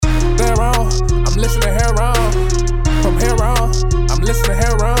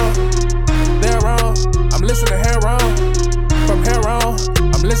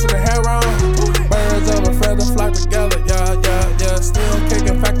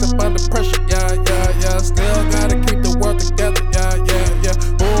Still gotta keep the world together, yeah.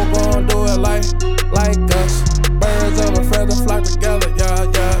 Who gon' do it like us? Birds of a feather flock together, yeah.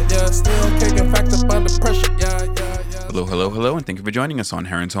 Still kicking facts up under pressure, yeah. Hello, and thank you for joining us on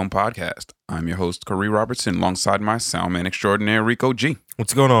Heron's Home Podcast. I'm your host, Corey Robertson, alongside my soundman extraordinaire, Rico G.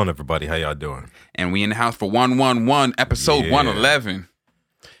 What's going on, everybody? How y'all doing? And we in the house for 111, episode 111.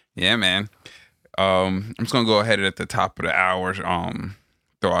 Yeah, man. I'm just going to go ahead at the top of the hour,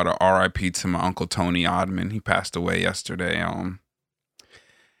 throw out a RIP to my uncle Tony Oddman. He passed away yesterday.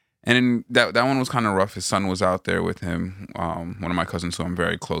 And that one was kind of rough. His son was out there with him, one of my cousins who I'm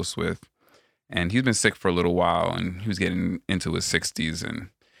very close with. And he's been sick for a little while, and he was getting into his 60s. And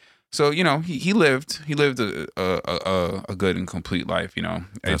so, you know, he lived a good and complete life, you know.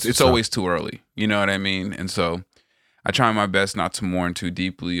 It's always too early, you know what I mean? And so I try my best not to mourn too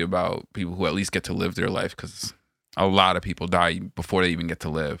deeply about people who at least get to live their life, because a lot of people die before they even get to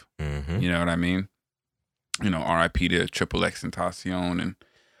live. Mm-hmm. You know what I mean? You know, RIP to Triple X Tentacion and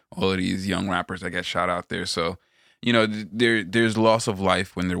all of these young rappers that get shot out there. So, you know, there's loss of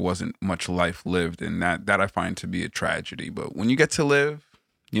life when there wasn't much life lived, and that I find to be a tragedy. But when you get to live,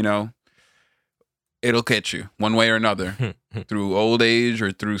 you know, it'll get you one way or another through old age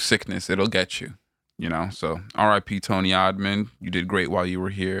or through sickness. It'll get you, you know. So R.I.P. Tony Oddman. You did great while you were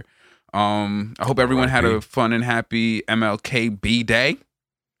here. I hope everyone had a fun and happy MLK Day,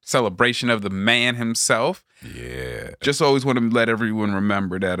 celebration of the man himself. Yeah. Just always want to let everyone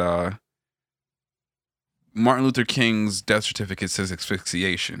remember that Martin Luther King's death certificate says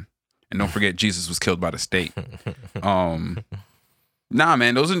asphyxiation. And don't forget, Jesus was killed by the state. Nah,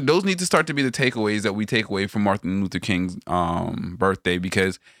 man, those need to start to be the takeaways that we take away from Martin Luther King's birthday,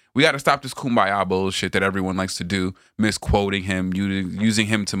 because we got to stop this kumbaya bullshit that everyone likes to do, misquoting him, using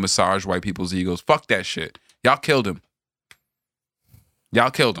him to massage white people's egos. Fuck that shit. Y'all killed him.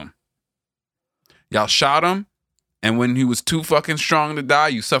 Y'all shot him, and when he was too fucking strong to die,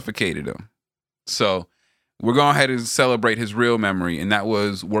 you suffocated him. So we're going ahead and celebrate his real memory, and that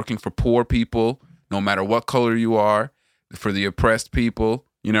was working for poor people, no matter what color you are, for the oppressed people.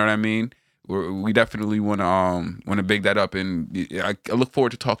 You know what I mean? We definitely want to big that up, and I look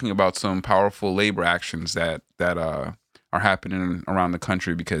forward to talking about some powerful labor actions that are happening around the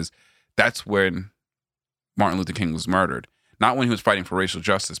country, because that's when Martin Luther King was murdered. Not when he was fighting for racial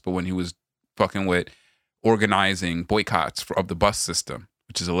justice, but when he was fucking with organizing boycotts of the bus system,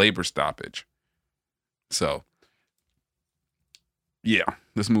 which is a labor stoppage. So, yeah,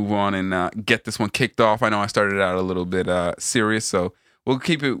 let's move on and get this one kicked off. I know I started out a little bit serious, so we'll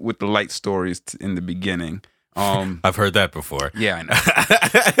keep it with the light stories in the beginning. I've heard that before. Yeah,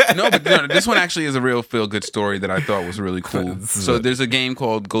 I know. No, this one actually is a real feel-good story that I thought was really cool. So there's a game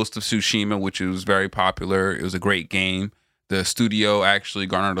called Ghost of Tsushima, which was very popular. It was a great game. The studio actually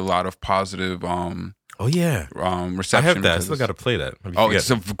garnered a lot of positive reception. I have that. I still got to play that. It's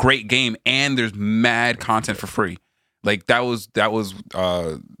a great game, and there's mad content for free. Like that was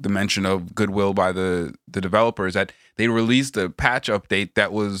the mention of goodwill by the developers, that they released a patch update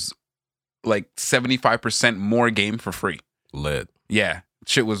that was like 75% more game for free. Lit. Yeah,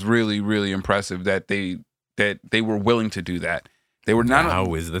 shit was really, really impressive that they were willing to do that. They were not.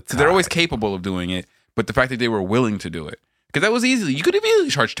 Now is the time. They're always capable of doing it, but the fact that they were willing to do it, because that was easily, you could have easily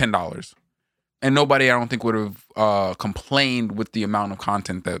charged $10. And nobody, I don't think, would have complained with the amount of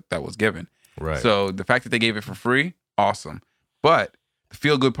content that was given. Right. So the fact that they gave it for free, awesome. But the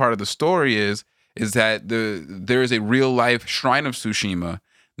feel-good part of the story is that there is a real-life Shrine of Tsushima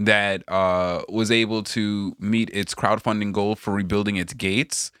that was able to meet its crowdfunding goal for rebuilding its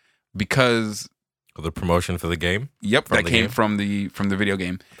gates, because the promotion for the game. Yep, that came from the video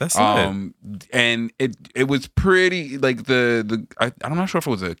game. That's it. And it was pretty, like I'm not sure if it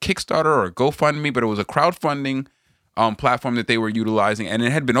was a Kickstarter or a GoFundMe, but it was a crowdfunding platform that they were utilizing, and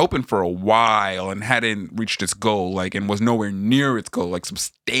it had been open for a while and hadn't reached its goal, and was nowhere near its goal,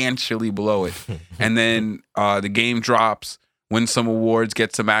 substantially below it. And then the game drops, wins some awards,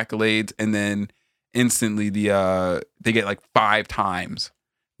 gets some accolades, and then instantly they get 5 times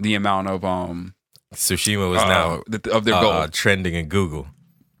the amount of Tsushima was now of their goal trending in Google.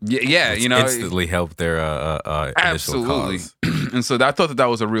 Yeah, Which you know, instantly helped their initial cause. And so I thought that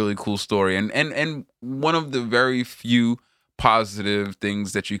was a really cool story, and one of the very few positive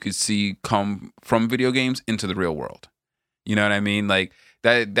things that you could see come from video games into the real world. You know what I mean?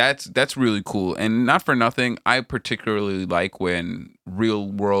 That's really cool. And not for nothing, I particularly like when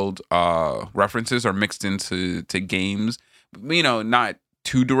real world references are mixed into games. You know, not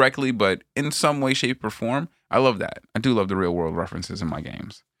too directly, but in some way, shape, or form. I love that. I do love the real world references in my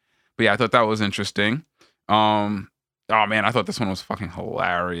games. But yeah, I thought that was interesting. Oh man, I thought this one was fucking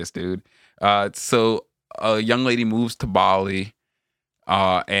hilarious, dude. So a young lady moves to Bali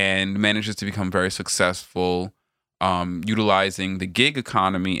and manages to become very successful, utilizing the gig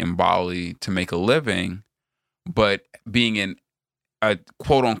economy in Bali to make a living. But being a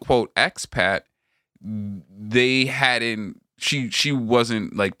quote unquote expat, she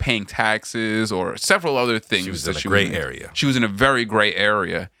wasn't like paying taxes or several other things. She was in a gray area. She was in a very gray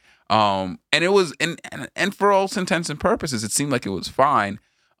area. And it was, and for all intents and purposes, it seemed like it was fine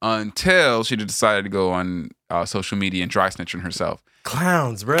until she decided to go on social media and dry snitch on herself.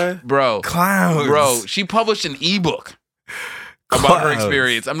 Clowns, bruh. Bro. Clowns. Bro, she published an ebook about her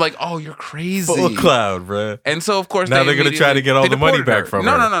experience. I'm like, oh, you're crazy. Full clown, bruh. And so, of course, now they're going to try to get all the money back from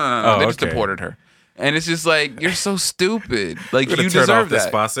her. No. They just deported her. And it's just like, you're so stupid. Like, you deserve turn off that. This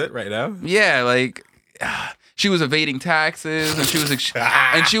faucet right now. Yeah, like, she was evading taxes, and she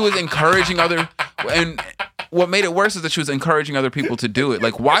was encouraging other. And what made it worse is that she was encouraging other people to do it.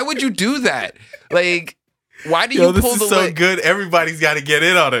 Like, why would you do that? Like, why do you pull the? This is so good. Everybody's got to get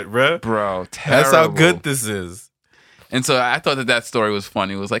in on it, bruh. Bro, terrible. That's how good this is. And so I thought that story was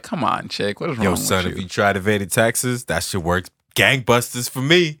funny. It was like, come on, chick, what is wrong with you? Yo, son, if you tried evading taxes, that shit works gangbusters for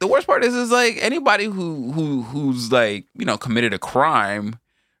me. The worst part is like anybody who's like, you know, committed a crime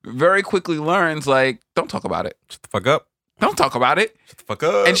very quickly learns, like, don't talk about it. Shut the fuck up. Don't talk about it. Shut the fuck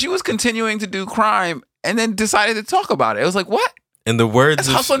up. And she was continuing to do crime and then decided to talk about it. It was like, what? In the words That's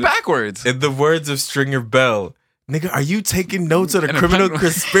of hustling backwards. In the words of Stringer Bell, nigga, are you taking notes on a criminal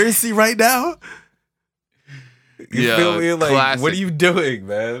conspiracy right now? You feel me? Like, classic. What are you doing,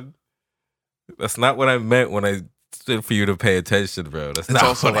 man? That's not what I meant when I said for you to pay attention, bro. That's not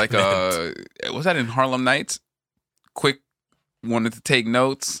also like was that in Harlem Nights? Quick wanted to take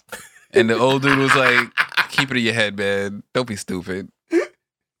notes, and the old dude was like, "Keep it in your head, man. Don't be stupid."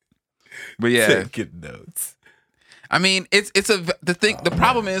 But yeah, taking notes. I mean, the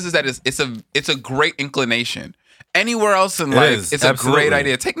problem is that it's a great inclination. Anywhere else in life, it's absolutely a great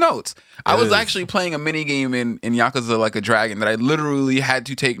idea. Take notes. I was actually playing a mini game in Yakuza Like a Dragon that I literally had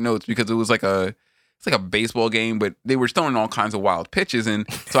to take notes because it was like a baseball game, but they were throwing all kinds of wild pitches, and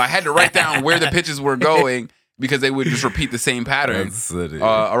so I had to write down where the pitches were going because they would just repeat the same pattern,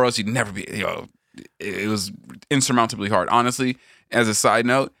 or else you'd never be. You know, it was insurmountably hard. Honestly, as a side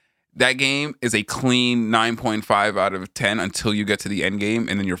note, that game is a clean 9.5 out of 10 until you get to the end game,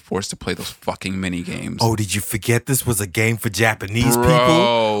 and then you're forced to play those fucking mini games. Oh, did you forget this was a game for Japanese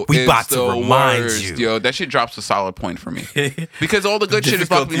people? We about to remind you. Yo, that shit drops a solid point for me because all the good shit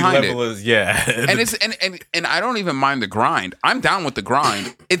is left behind it. And I don't even mind the grind. I'm down with the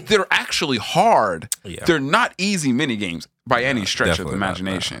grind. They're actually hard. Yeah. They're not easy mini games by any stretch of the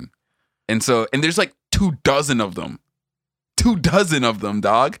imagination. And there's like 24 of them. 24 of them,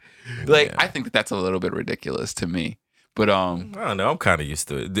 dog. Like, yeah. I think that's a little bit ridiculous to me. But I don't know. I'm kind of used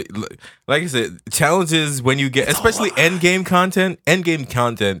to it. Like I said, challenges when you get, especially end game content. End game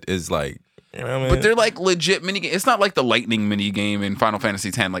content is like, you know what I mean? But they're like legit mini game. It's not like the lightning mini game in Final Fantasy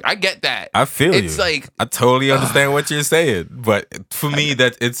X. Like, I get that. I feel it's you. Like I totally understand what you're saying. But for me,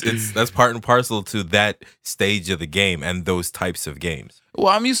 that that's part and parcel to that stage of the game and those types of games. Well,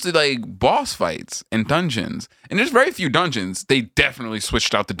 I'm used to like boss fights and dungeons, and there's very few dungeons. They definitely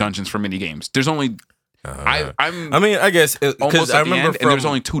switched out the dungeons for mini games. There's only, I mean, I guess almost at the end, and there's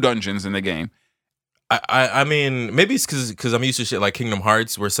only 2 dungeons in the game. I mean, maybe it's because I'm used to shit like Kingdom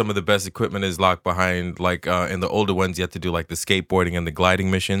Hearts, where some of the best equipment is locked behind. Like in the older ones, you have to do like the skateboarding and the gliding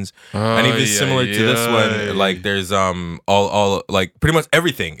missions, and even similar to this one, like there's all like pretty much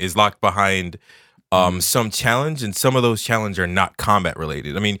everything is locked behind. Some challenge, and some of those challenges are not combat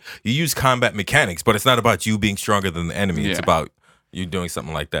related. I mean, you use combat mechanics, but it's not about you being stronger than the enemy. It's about you doing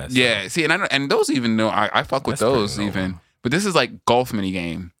something like that. So. Yeah, see, and those even know I fuck with those even. But this is like golf mini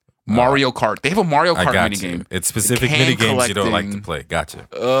game, Mario Kart. They have a Mario Kart mini game. It's specific mini games you don't like to play. Gotcha.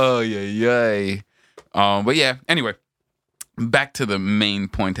 Oh yeah. But yeah. Anyway, back to the main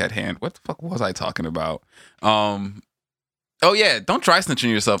point at hand. What the fuck was I talking about? Oh yeah, don't try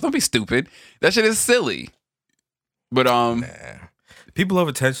snitching yourself. Don't be stupid. That shit is silly. But people love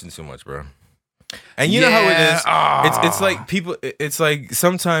attention too much, bro. And you know how it is. It's like people. It's like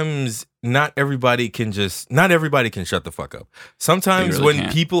sometimes not everybody can shut the fuck up. Sometimes really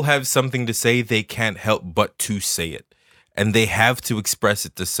when people have something to say, they can't help but to say it, and they have to express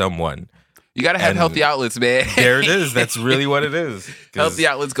it to someone. You gotta have healthy outlets, man. There it is. That's really what it is. Healthy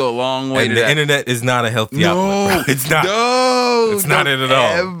outlets go a long way. And the internet is not a healthy outlet. Bro. It's not. No, it's not it at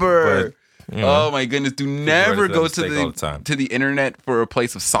all. Ever. But, oh my goodness! Do never go to the internet for a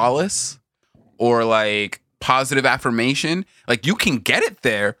place of solace or like positive affirmation. Like you can get it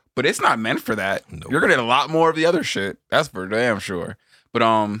there, but it's not meant for that. Nope. You're gonna get a lot more of the other shit. That's for damn sure. But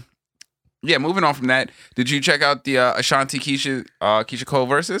Yeah, moving on from that, did you check out the Ashanti Keisha Cole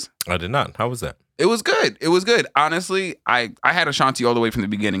verses? I did not. How was that? It was good. It was good. Honestly, I had Ashanti all the way from the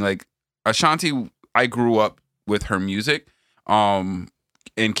beginning. Like Ashanti, I grew up with her music. And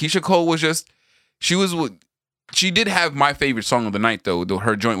Keisha Cole was just she did have my favorite song of the night though,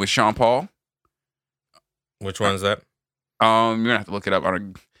 her joint with Sean Paul. Which one is that? You're gonna have to look it up.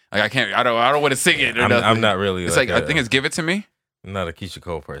 I don't want to sing it. I'm not really. It's I think it's Give It to Me. I'm not a Keisha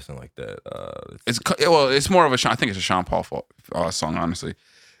Cole person like that. It's more of I think it's a Sean Paul song, honestly.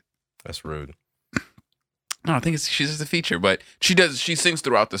 That's rude. No, I think she's just a feature, but she sings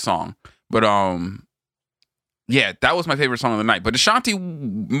throughout the song. But yeah, that was my favorite song of the night. But Ashanti,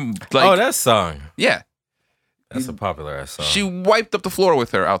 that song. Yeah. That's a popular ass song. She wiped up the floor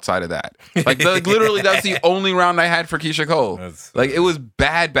with her outside of that. Literally, that's the only round I had for Keisha Cole. It was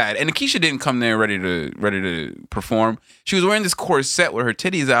bad. And Keisha didn't come there ready to perform. She was wearing this corset with her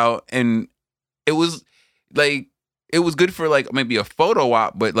titties out, and it was good for maybe a photo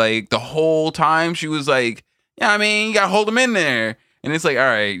op, but the whole time she was like, yeah, I mean, you gotta hold them in there. And it's all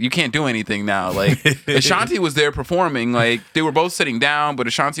right, you can't do anything now. Ashanti was there performing. They were both sitting down, but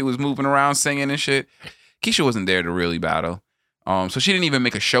Ashanti was moving around singing and shit. Keisha wasn't there to really battle. So she didn't even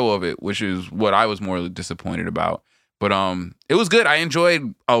make a show of it, which is what I was more disappointed about. But it was good. I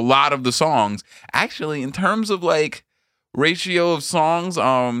enjoyed a lot of the songs. Actually, in terms of ratio of songs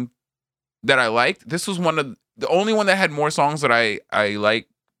that I liked, this was the only one that had more songs that I like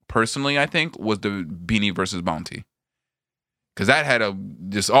personally, I think, was the Beanie versus Bounty. Because that had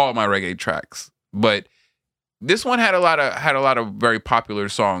just all my reggae tracks. But this one had a lot of very popular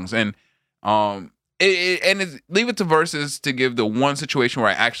songs. And leave it to Versus to give the one situation where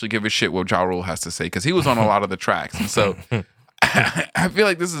I actually give a shit what Ja Rule has to say, because he was on a lot of the tracks, and so I feel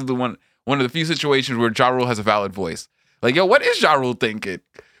like this is the one of the few situations where Ja Rule has a valid voice. Yo, what is Ja Rule thinking?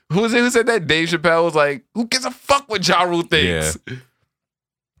 Who said that? Dave Chappelle was like, who gives a fuck what Ja Rule thinks? Yeah.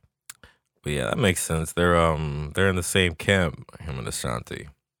 But yeah, that makes sense. They're in the same camp, him and Ashanti.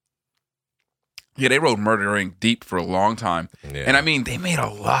 Yeah, they rode Murder Inc. deep for a long time. Yeah. And I mean, they made a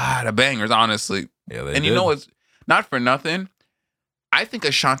lot of bangers, honestly. Yeah, they did. You know, it's not for nothing. I think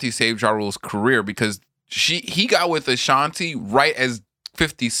Ashanti saved Ja Rule's career because he got with Ashanti right as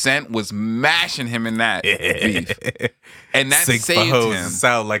 50 Cent was mashing him in that beef. And that saved him.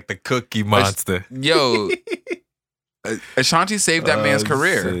 Sound like the Cookie Monster. Ashanti saved that man's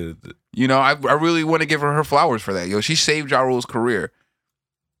career. Shit. You know, I really want to give her flowers for that. Yo, she saved Ja Rule's career.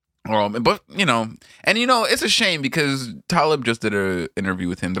 But it's a shame because Talib just did an interview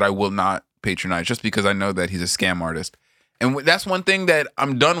with him that I will not patronize just because I know that he's a scam artist. And that's one thing that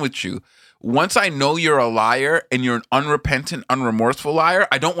I'm done with you. Once I know you're a liar and you're an unrepentant, unremorseful liar,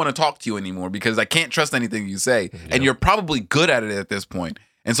 I don't want to talk to you anymore because I can't trust anything you say. Yep. And you're probably good at it at this point.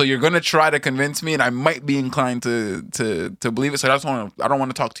 And so you're going to try to convince me and I might be inclined to believe it. So I don't want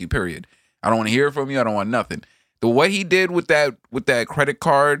to talk to you, period. I don't want to hear from you. I don't want nothing. What he did with that credit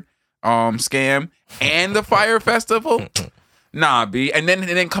card scam and the Fire Festival, nah, B. And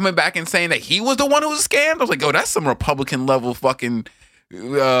then coming back and saying that he was the one who was scammed. I was like, that's some Republican level fucking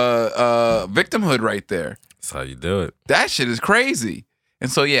victimhood right there. That's how you do it. That shit is crazy.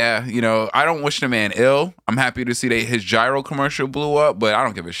 And so yeah, I don't wish the man ill. I'm happy to see that his gyro commercial blew up, but I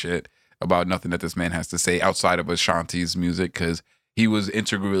don't give a shit about nothing that this man has to say outside of Ashanti's music because he was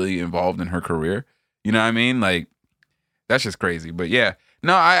integrally involved in her career. You know what I mean? That's just crazy. But yeah.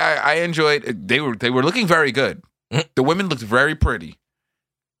 No, I enjoyed it. They were looking very good. The women looked very pretty.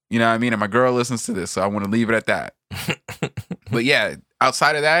 You know what I mean? And my girl listens to this, so I want to leave it at that. But yeah,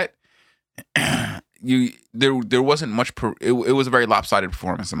 outside of that, there wasn't much. It was a very lopsided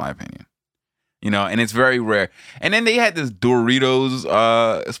performance, in my opinion. And it's very rare. And then they had this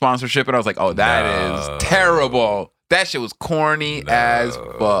Doritos sponsorship, and I was like, oh, that is terrible. That shit was corny as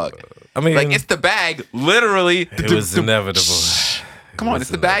fuck. I mean, it's the bag, literally. It was inevitable. Come on,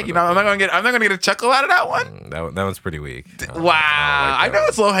 it's the bag. I'm not gonna get a chuckle out of that one. That one's pretty weak. Wow, I know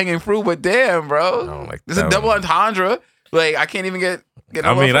it's low hanging fruit, but damn, bro, this is a double entendre. I can't even get.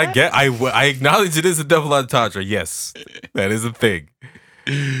 I mean, I acknowledge it is a double entendre. Yes, that is a thing.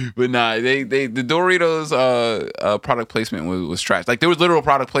 But nah, the Doritos product placement was trash. There was literal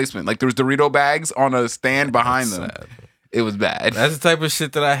product placement. There was Dorito bags on a stand behind them. Sad. It was bad. That's the type of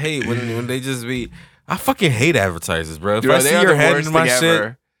shit that I hate when they just be. I fucking hate advertisers, bro. If I see your hand in my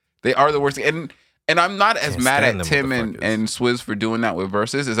shit, they are the worst. And I'm not as mad at Tim and Swizz for doing that with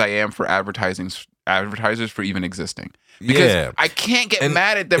Versus as I am for advertisers for even existing. Because I can't get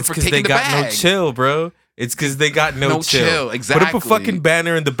mad at them for taking the bag. They got no chill, bro. It's because they got no chill. Exactly. Put up a fucking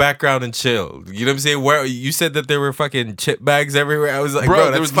banner in the background and chill. You know what I'm saying? Where you said that there were fucking chip bags everywhere. I was like, bro,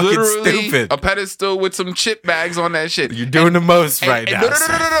 there that's was fucking literally stupid. a pedestal with some chip bags on that shit. You're doing the most right now.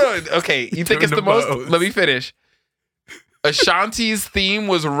 No. Okay, you think it's the most? most. Let me finish. Ashanti's theme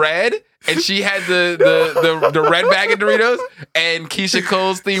was red, and she had the red bag of Doritos, and Keisha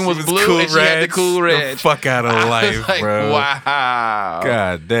Cole's theme was blue, Cool and she had the Cool Red. The fuck out of life, like, bro. wow.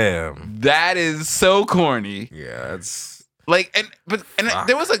 God damn. That is so corny. Yeah, that's Like,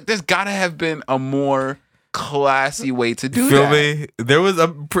 there's gotta have been a more classy way to do feel that. me? There was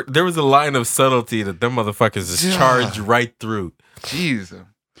a line of subtlety that them motherfuckers just charged right through. Jeez.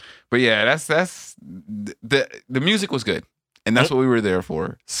 But yeah, that's the music was good, and that's what we were there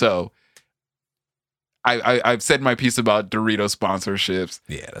for. So I've said my piece about Dorito sponsorships.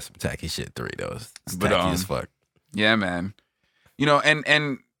 Yeah, that's some tacky shit, Doritos. It's But, tacky as fuck. Yeah, man. You know,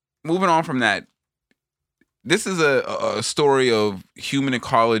 and moving on from that, this is a story of human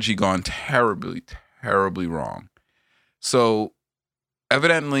ecology gone terribly, terribly wrong. So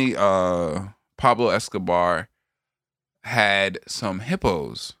evidently, Pablo Escobar had some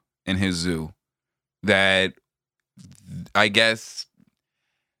hippos in his zoo that I guess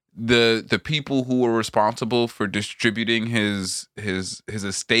the people who were responsible for distributing his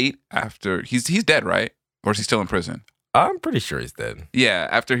estate after he's dead, right? Or is he still in prison? I'm pretty sure he's dead. Yeah,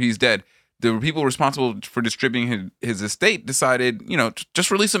 after he's dead, the people responsible for distributing his estate decided, you know, just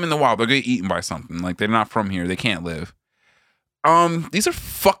release them in the wild. They'll get eaten by something. Like, they're not from here. They can't live. These are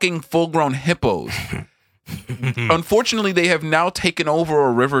fucking full-grown hippos. Unfortunately, they have now taken over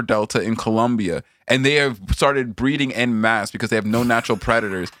a river delta in Colombia, and they have started breeding en masse because they have no natural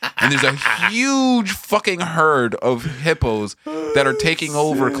predators. And there's a huge fucking herd of hippos that are taking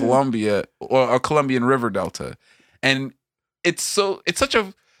over Colombia, or a Colombian river delta. And it's such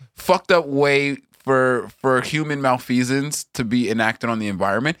a fucked up way for human malfeasance to be enacted on the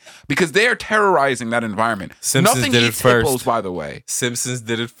environment, because they are terrorizing that environment. Simpsons Nothing did it eats first. hippos, by the way. Simpsons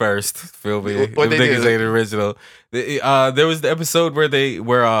did it first. Feel me? What Them they niggas do? ain't original. There was the episode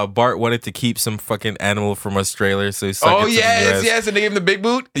where Bart wanted to keep some fucking animal from Australia, so he snuck it to the US. Yes, and they gave him the big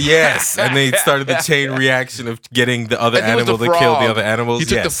boot. Yes, and they started the chain reaction of getting the other I think it was animal the to kill the frog. other animals. He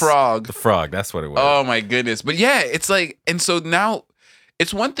took the Yes. frog. The frog, that's what it was. Oh my goodness. But yeah, it's like, and so now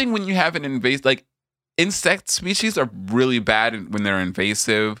it's one thing when you have an invasive, like, insect species are really bad when they're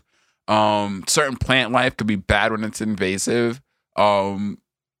invasive. Certain plant life could be bad when it's invasive.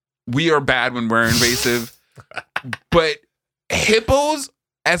 We are bad when we're invasive. But hippos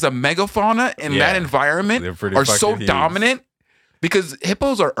as a megafauna in that environment they're pretty are so fucking huge. dominant, because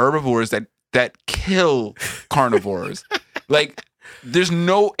hippos are herbivores that kill carnivores. Like, there's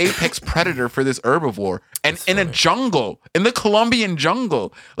no apex predator for this herbivore. And in a jungle, in the Colombian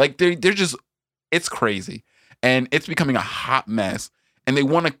jungle, like they're just, it's crazy. And it's becoming a hot mess. And they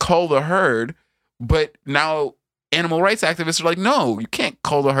want to cull the herd, but now animal rights activists are like, no, you can't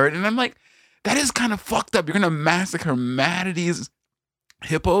cull the herd. And I'm like, that is kind of fucked up. You're going to massacre manatees,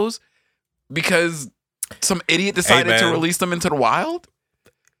 hippos, because some idiot decided to man. release them into the wild?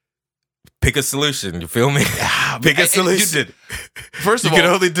 Pick a solution, you feel me? Pick a solution. First of You can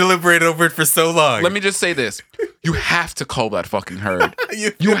all, only deliberate over it for so long. let me just say this. You have to cull that fucking herd.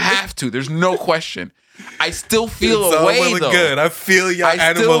 You have to. There's no question. I still feel It's a all way, well and though. good. I feel y'all I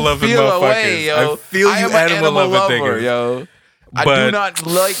animal still loving feel a motherfuckers. way, yo. I feel you I am an animal loving lover, niggas. yo. I But- do not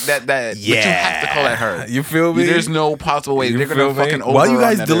like that. But you have to cull that herd. You feel me? There's no possible way. You They're feel gonna me? fucking While you overrun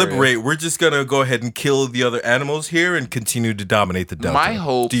guys that deliberate, area. we're just gonna go ahead and kill the other animals here and continue to dominate the delta. My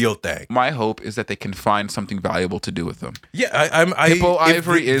hope- do your thing. My hope is that they can find something valuable to do with them. Yeah, Hippo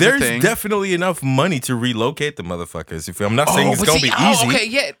ivory is a There's thing. definitely enough money to relocate the motherfuckers. If I'm not saying it's but gonna see- be easy. Okay,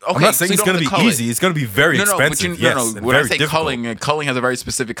 yeah. Okay, I'm not so saying you it's don't gonna have be to cull it. easy. It's gonna be very expensive. Yes, and When I very say difficult. culling has a very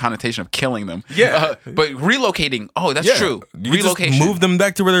specific connotation of killing them. Yeah. But relocating, that's Yeah. true. You just Relocation. move them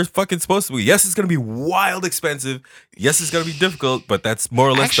back to where they're fucking supposed to be. Yes, it's gonna be wild expensive. Yes, it's gonna be difficult, but that's more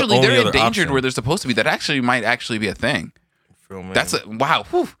or less Actually, the only they're other endangered option. where they're supposed to be. That actually might actually be a thing. Feel me? That's a wow.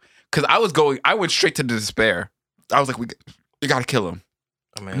 Because I went straight to despair. I was like, you got to kill him.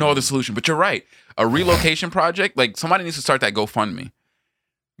 I mean, No other solution. But you're right. A relocation project, like somebody needs to start that GoFundMe.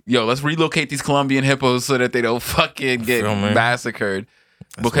 Yo, let's relocate these Colombian hippos so that they don't fucking get Feel me? massacred.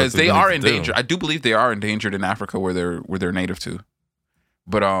 That's Because what they we are need to do. endangered. I do believe they are endangered in Africa where they're native to.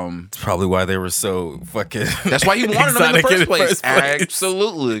 But That's probably why they were so fucking. that's why he wanted them in the exotic first place. place.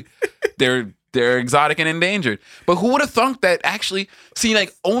 Absolutely. They're exotic and endangered. But who would have thunk that actually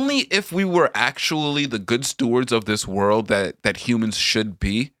like only if we were actually the good stewards of this world that humans should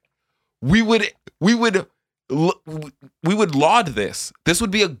be, we would we would laud this. This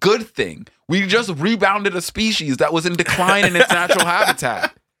would be a good thing. We just rebounded a species that was in decline in its natural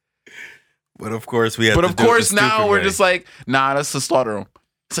habitat. But of course we had. But of course now we're just like, nah, let's just slaughter them.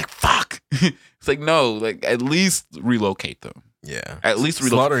 It's like fuck. It's like no, like at least relocate them. Yeah, at least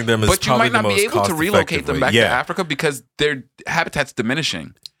slaughtering them is but you might not be able to relocate them back to yeah. Africa because their habitat's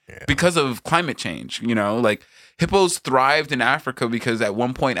diminishing because of climate change. You know, like hippos thrived in Africa because at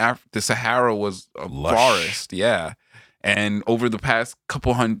one point the Sahara was a forest. Yeah, and over the past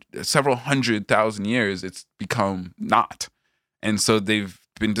several 100,000 years, it's become not, and so they've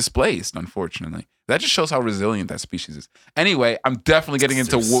been displaced. Unfortunately, that just shows how resilient that species is. Anyway, I'm definitely getting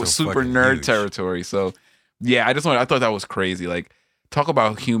into super nerd territory. So. Yeah, I thought that was crazy. Like, talk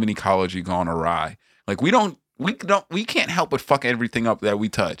about human ecology gone awry. Like, we can't help but fuck everything up that we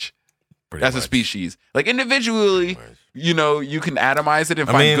touch. As a species. Like, individually, you know, you can atomize it and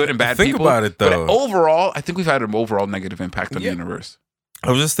find good and bad think people. About it, though. But overall, I think we've had an overall negative impact on the universe.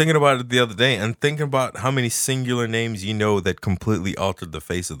 I was just thinking about it the other day and thinking about how many singular names you know that completely altered the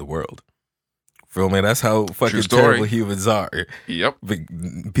face of the world. Feel me? That's how fucking terrible humans are. Yep.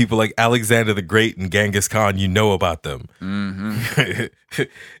 People like Alexander the Great and Genghis Khan, you know about them. Mm-hmm.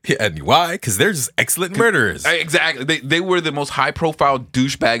 And why? Because they're just excellent murderers. Exactly. They were the most high-profile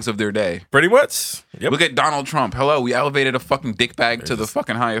douchebags of their day. Pretty much. Yep. Look at Donald Trump. Hello, we elevated a fucking dickbag to the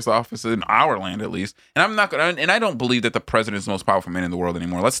fucking highest office in our land, at least. And I'm not gonna. And I don't believe that the president is the most powerful man in the world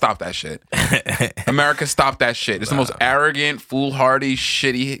anymore. Let's stop that shit. America, stop that shit. It's the most arrogant, foolhardy,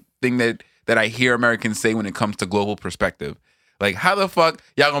 shitty thing that I hear Americans say when it comes to global perspective. Like, how the fuck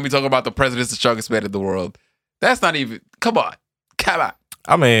y'all gonna be talking about the president's the strongest man in the world? That's not even. Come on.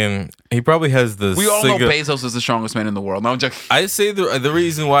 I mean, he probably has the. We all know Bezos is the strongest man in the world. No, I'm joking. I say the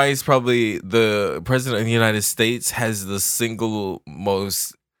reason why he's probably the president of the United States has the single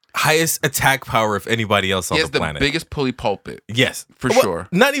most highest attack power of anybody else on the planet. He has the biggest pulley pulpit. Yes, for sure.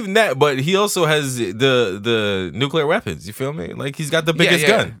 Not even that, but he also has the nuclear weapons. You feel me? Like, he's got the biggest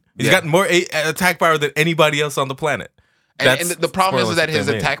gun. He's got more attack power than anybody else on the planet. And the problem is that his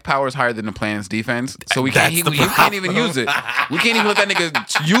attack power is higher than the planet's defense. So we can't even use it. We can't even let that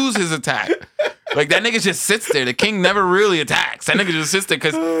nigga use his attack. Like, that nigga just sits there. The king never really attacks. That nigga just sits there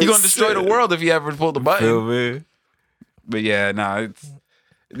because he's going to destroy the world if he ever pulled the button. Feel me? But yeah, it's...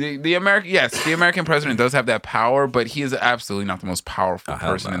 The American president does have that power, but he is absolutely not the most powerful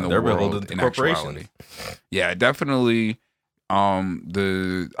person in the world in actuality. Yeah, definitely. I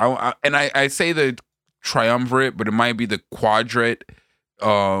say the triumvirate, but it might be the quadrate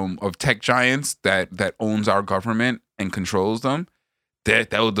of tech giants that owns our government and controls them. Those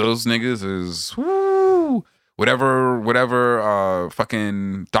niggas is whatever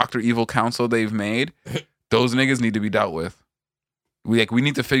fucking Dr. Evil Council they've made. Those niggas need to be dealt with. We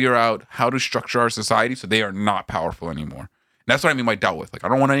need to figure out how to structure our society so they are not powerful anymore. And that's what I mean by dealt with. Like, I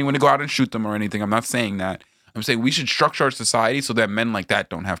don't want anyone to go out and shoot them or anything. I'm not saying that. I'm saying we should structure our society so that men like that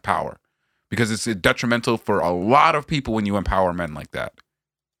don't have power. Because it's detrimental for a lot of people when you empower men like that.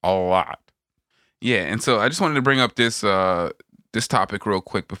 A lot. Yeah, and so I just wanted to bring up this topic real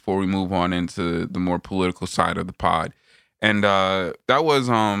quick before we move on into the more political side of the pod. And that was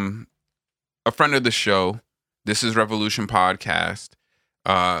a friend of the show. This is Revolution Podcast.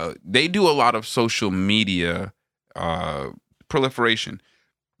 They do a lot of social media proliferation,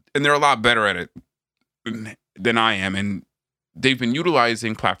 and they're a lot better at it than I am. And they've been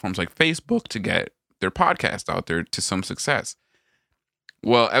utilizing platforms like Facebook to get their podcast out there to some success.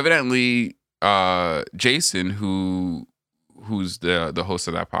 Well, evidently, Jason, who's the host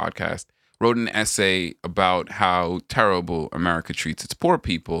of that podcast, wrote an essay about how terrible America treats its poor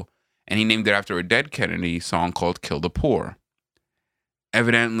people. And he named it after a Dead Kennedy song called Kill the Poor.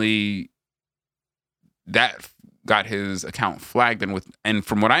 Evidently, that got his account flagged, and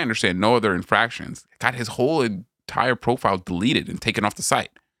from what I understand, no other infractions. Got his whole entire profile deleted and taken off the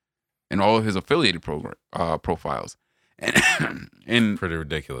site. And all of his affiliated profiles. And pretty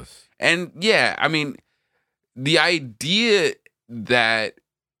ridiculous. And yeah, I mean, the idea that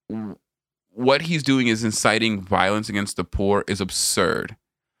what he's doing is inciting violence against the poor is absurd.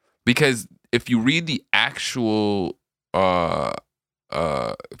 Because if you read the actual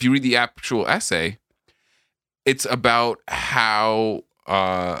essay, it's about how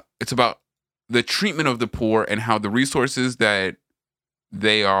it's about the treatment of the poor and how the resources that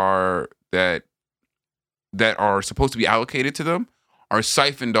are supposed to be allocated to them are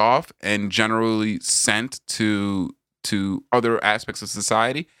siphoned off and generally sent to other aspects of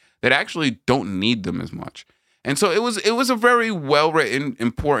society that actually don't need them as much. And so it was a very well-written,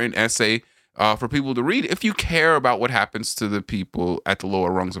 important essay for people to read if you care about what happens to the people at the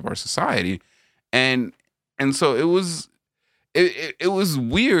lower rungs of our society. And And so it was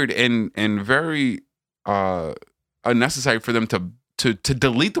weird and very unnecessary for them to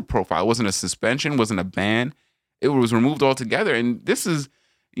delete the profile. It wasn't a suspension, wasn't a ban. It was removed altogether. And this is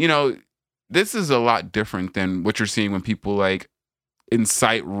a lot different than what you're seeing when people like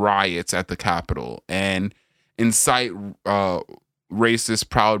incite riots at the Capitol and incite racist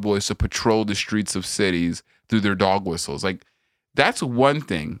Proud Boys to patrol the streets of cities through their dog whistles. Like, that's one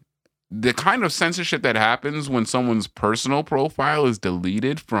thing. The kind of censorship that happens when someone's personal profile is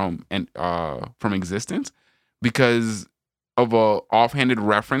deleted from existence because of a offhanded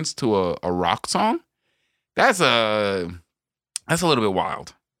reference to a rock song, that's a little bit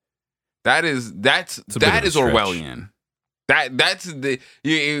wild. That is Orwellian. That's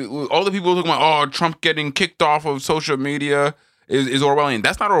all the people talking about, Trump getting kicked off of social media is Orwellian.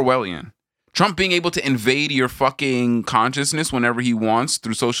 That's not Orwellian. Trump being able to invade your fucking consciousness whenever he wants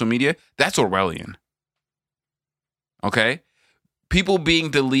through social media, that's Orwellian. Okay? People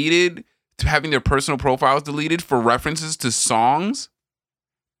being deleted, having their personal profiles deleted for references to songs,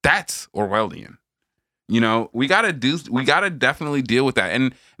 that's Orwellian. You know, we gotta definitely deal with that.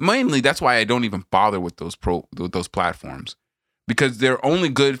 And mainly that's why I don't even bother with those platforms. Because they're only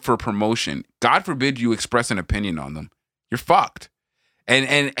good for promotion. God forbid you express an opinion on them. You're fucked. And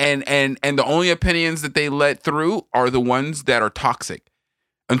the only opinions that they let through are the ones that are toxic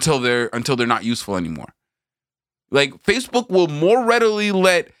until they're not useful anymore. Like, Facebook will more readily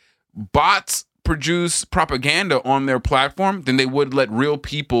let bots produce propaganda on their platform than they would let real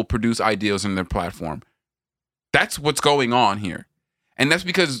people produce ideas on their platform. That's what's going on here. And that's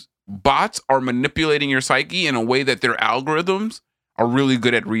because bots are manipulating your psyche in a way that their algorithms are really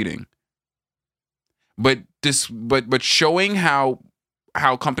good at reading. But showing how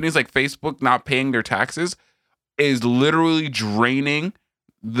companies like Facebook not paying their taxes is literally draining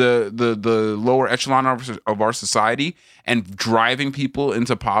the lower echelon of our society and driving people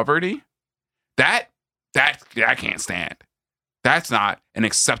into poverty, that I can't stand. That's not an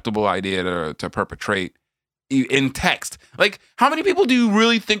acceptable idea to perpetrate in text. Like, how many people do you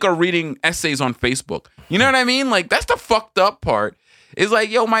really think are reading essays on Facebook? You know what I mean? Like, that's the fucked up part. It's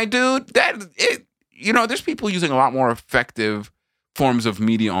like, yo, my dude, there's people using a lot more effective forms of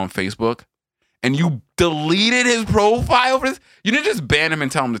media on Facebook, and you deleted his profile for this. You didn't just ban him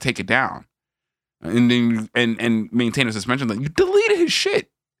and tell him to take it down, and then and maintain a suspension. You deleted his shit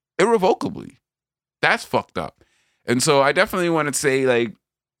irrevocably. That's fucked up. And so I definitely want to say, like,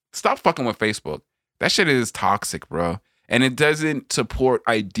 stop fucking with Facebook. That shit is toxic, bro, and it doesn't support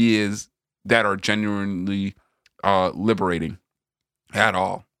ideas that are genuinely liberating at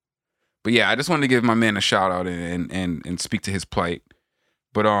all. But yeah, I just wanted to give my man a shout out and speak to his plight.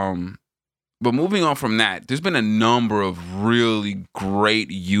 But moving on from that, there's been a number of really great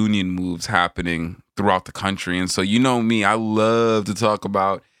union moves happening throughout the country. And so, you know me, I love to talk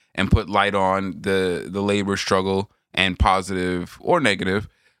about and put light on the labor struggle and positive or negative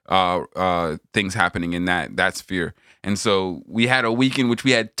things happening in that sphere. And so we had a week in which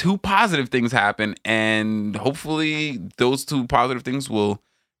we had 2 positive things happen, and hopefully those 2 positive things will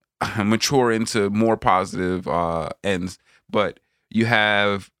mature into more positive ends. But you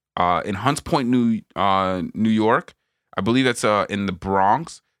have in Hunts Point, New York, I believe that's in the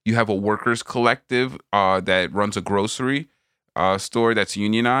Bronx, you have a workers collective that runs a grocery store that's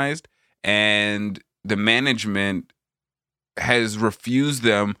unionized, and the management has refused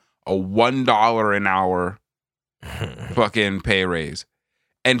them a $1 an hour fucking pay raise.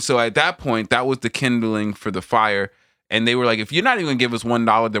 And so at that point, that was the kindling for the fire. And they were like, if you're not even gonna give us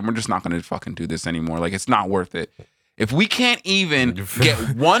 $1, then we're just not gonna fucking do this anymore. Like, it's not worth it. If we can't even get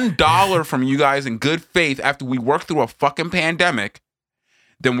 $1 from you guys in good faith after we work through a fucking pandemic,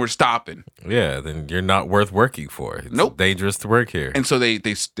 then we're stopping. Yeah, then you're not worth working for. It's nope. dangerous to work here. And so they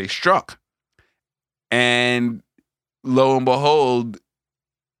struck. And lo and behold,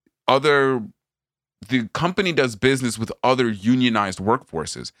 the company does business with other unionized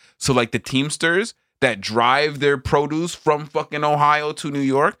workforces. So like the Teamsters that drive their produce from fucking Ohio to New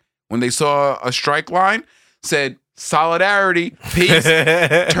York, when they saw a strike line, said, solidarity, peace,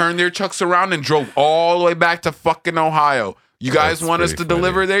 turned their trucks around and drove all the way back to fucking Ohio. You guys want us to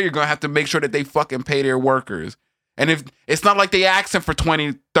deliver there? You're going to have to make sure that they fucking pay their workers. And if it's not like they asking for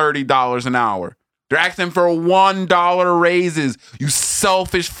 $20, $30 an hour. They're asking for $1 raises. You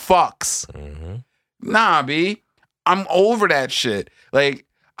selfish fucks. Mm-hmm. Nah, B. I'm over that shit. Like,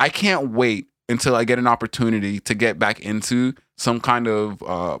 I can't wait until I get an opportunity to get back into some kind of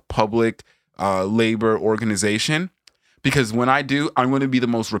public labor organization. Because when I do, I'm going to be the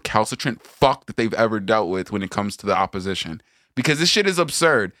most recalcitrant fuck that they've ever dealt with when it comes to the opposition. because this shit is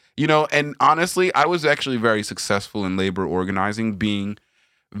absurd. And honestly, I was actually very successful in labor organizing, being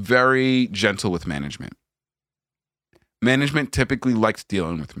very gentle with management. Management typically liked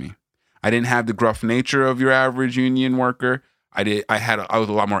dealing with me. I didn't have the gruff nature of your average union worker. I was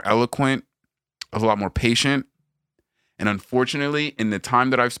a lot more eloquent. I was a lot more patient. And unfortunately, in the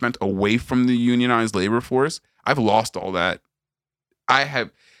time that I've spent away from the unionized labor force, I've lost all that. I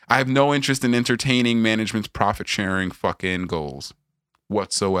have no interest in entertaining management's profit sharing fucking goals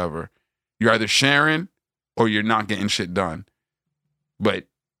whatsoever. You're either sharing or you're not getting shit done. But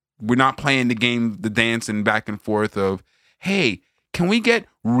we're not playing the game, the dancing back and forth of, hey, can we get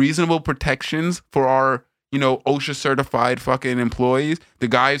reasonable protections for our, OSHA certified fucking employees, the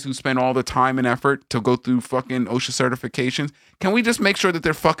guys who spend all the time and effort to go through fucking OSHA certifications? Can we just make sure that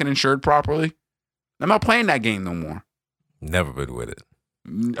they're fucking insured properly? I'm not playing that game no more. Never been with it.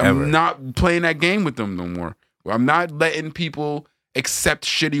 I'm not playing that game with them no more. I'm not letting people accept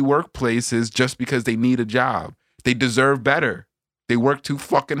shitty workplaces just because they need a job. They deserve better. They work too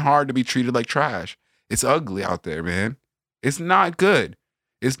fucking hard to be treated like trash. It's ugly out there, man. It's not good.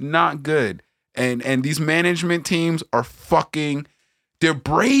 It's not good. And these management teams are they're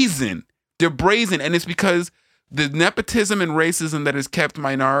brazen. They're brazen. And it's because the nepotism and racism that has kept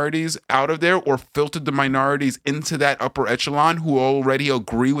minorities out of there or filtered the minorities into that upper echelon who already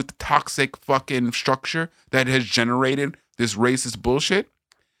agree with the toxic fucking structure that has generated this racist bullshit.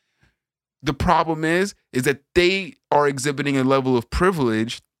 The problem is that they are exhibiting a level of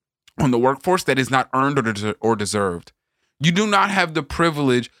privilege on the workforce that is not earned or deserved. You do not have the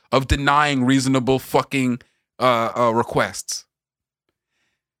privilege of denying reasonable fucking requests.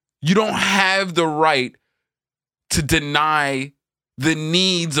 You don't have the right to deny the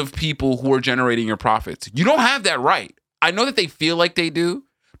needs of people who are generating your profits. You don't have that right. I know that they feel like they do,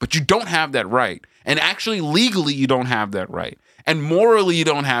 but you don't have that right. And actually, legally, you don't have that right. And morally, you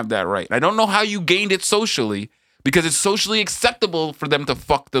don't have that right. I don't know how you gained it socially, because it's socially acceptable for them to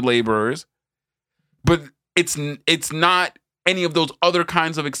fuck the laborers, but it's not any of those other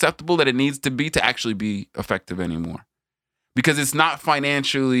kinds of acceptable that it needs to be to actually be effective anymore. Because it's not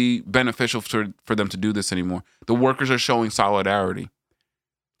financially beneficial for them to do this anymore. The workers are showing solidarity.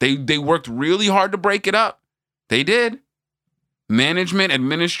 They worked really hard to break it up. They did. Management,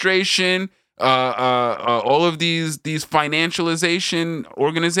 administration, all of these financialization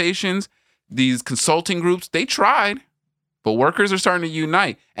organizations, these consulting groups, they tried. But workers are starting to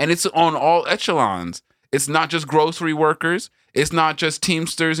unite. And it's on all echelons. It's not just grocery workers. It's not just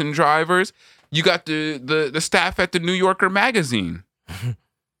Teamsters and drivers. You got the staff at the New Yorker magazine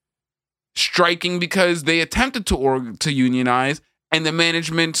striking because they attempted to unionize and the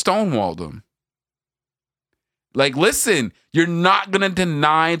management stonewalled them. Like, listen, you're not going to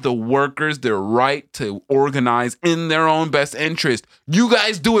deny the workers their right to organize in their own best interest. You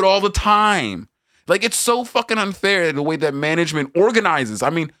guys do it all the time. Like, it's so fucking unfair the way that management organizes. I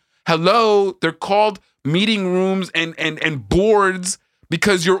mean, hello, they're called meeting rooms and boards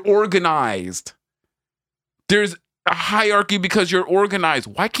because you're organized. There's a hierarchy because you're organized.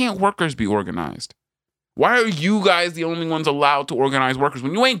 Why can't workers be organized? Why are you guys the only ones allowed to organize workers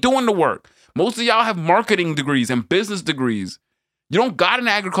when you ain't doing the work? Most of y'all have marketing degrees and business degrees. You don't got an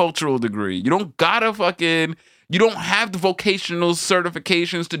agricultural degree. You don't have the vocational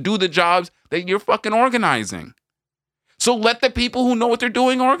certifications to do the jobs that you're fucking organizing. So let the people who know what they're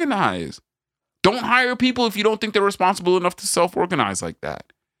doing organize. Don't hire people if you don't think they're responsible enough to self-organize like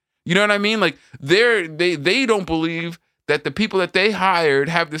that. You know what I mean? Like they don't believe that the people that they hired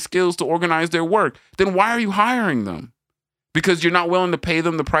have the skills to organize their work. Then why are you hiring them? Because you're not willing to pay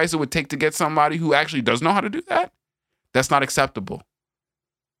them the price it would take to get somebody who actually does know how to do that? That's not acceptable.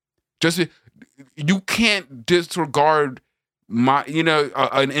 You can't disregard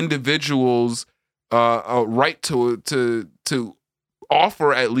an individual's right to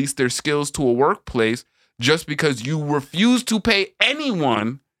offer at least their skills to a workplace just because you refuse to pay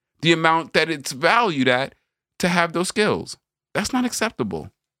anyone the amount that it's valued at to have those skills. That's not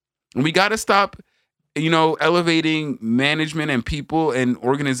acceptable. And we got to stop, elevating management and people and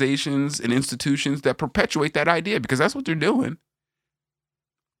organizations and institutions that perpetuate that idea, because that's what they're doing.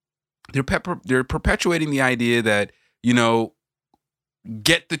 They're perpetuating the idea that,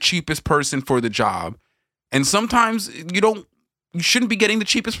 get the cheapest person for the job. And sometimes you shouldn't be getting the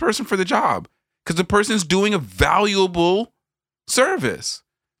cheapest person for the job because the person's doing a valuable service.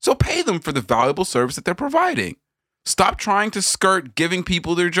 So pay them for the valuable service that they're providing. Stop trying to skirt giving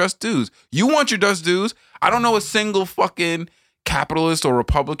people their just dues. You want your just dues. I don't know a single fucking capitalist or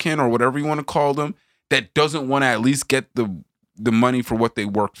Republican or whatever you want to call them that doesn't want to at least get the money for what they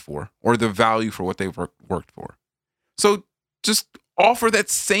worked for or the value for what they worked for. So just offer that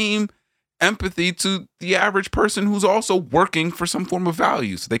same empathy to the average person who's also working for some form of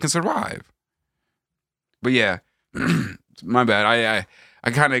value so they can survive. But yeah, my bad.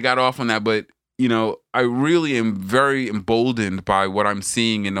 I kind of got off on that, but you know, I really am very emboldened by what I'm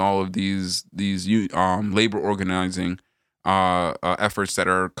seeing in all of these labor organizing efforts that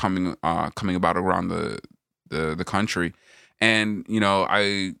are coming about around the country. And you know,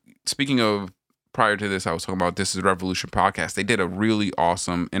 speaking of, prior to this, I was talking about This Is Revolution podcast. They did a really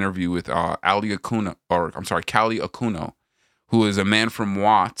awesome interview with Callie Akuno, who is a man from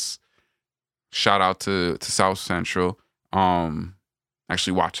Watts. Shout out to South Central.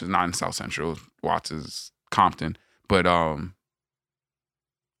 Actually, Watts is not in South Central. Watts is Compton. But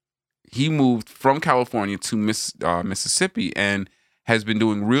he moved from California to Mississippi and has been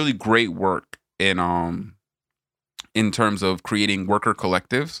doing really great work in terms of creating worker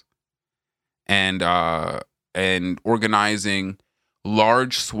collectives and organizing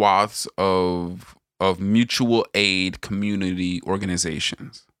large swaths of mutual aid community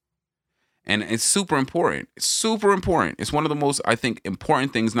organizations. And it's super important. It's super important. It's one of the most, I think,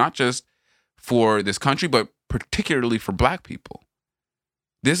 important things, not just for this country, but particularly for Black people.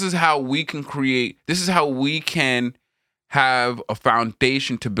 This is how we can have a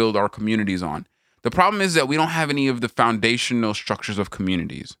foundation to build our communities on. The problem is that we don't have any of the foundational structures of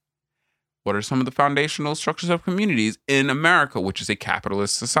communities. What are some of the foundational structures of communities in America, which is a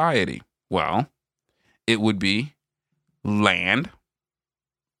capitalist society? Well, it would be land,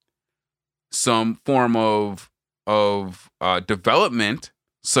 some form of development,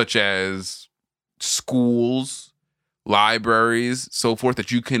 such as schools, libraries, so forth,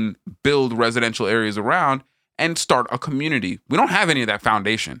 that you can build residential areas around and start a community. We don't have any of that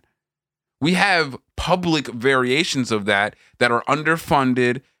foundation. We have public variations of that are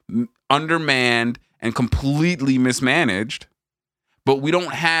underfunded, undermanned, and completely mismanaged, but we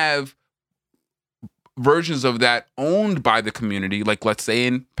don't have versions of that owned by the community, like let's say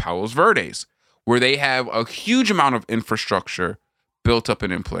in Palos Verdes, where they have a huge amount of infrastructure built up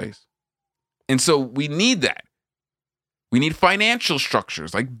and in place. And so we need that. We need financial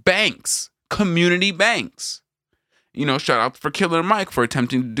structures like banks, community banks. You know, shout out for Killer Mike for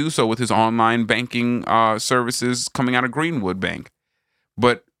attempting to do so with his online banking services coming out of Greenwood Bank.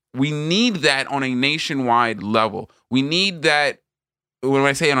 But we need that on a nationwide level. We need that, when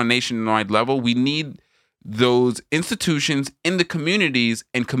I say on a nationwide level, we need those institutions in the communities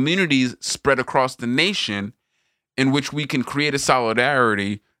and communities spread across the nation in which we can create a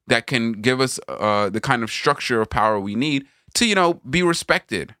solidarity that can give us the kind of structure of power we need to, you know, be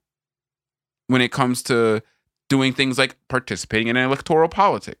respected when it comes to doing things like participating in electoral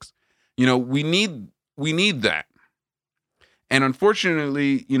politics. You know, we need that. And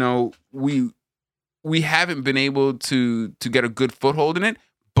unfortunately, you know, we haven't been able to get a good foothold in it,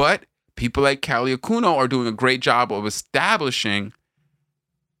 but people like Callie Akuno are doing a great job of establishing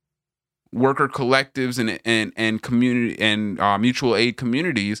worker collectives and community and mutual aid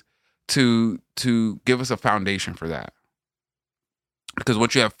communities to give us a foundation for that. Because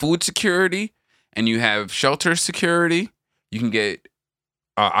once you have food security and you have shelter security, you can get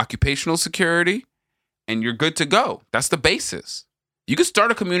occupational security, and you're good to go. That's the basis. You can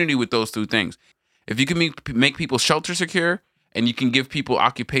start a community with those two things. If you can make people shelter secure and you can give people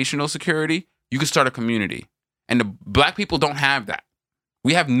occupational security, you can start a community. And the Black people don't have that.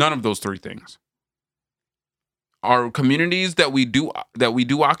 We have none of those three things. Our communities that we do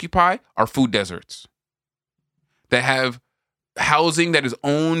occupy are food deserts that have housing that is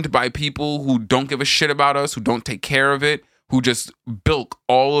owned by people who don't give a shit about us, who don't take care of it, who just milk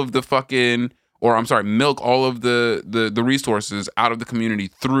all of the resources out of the community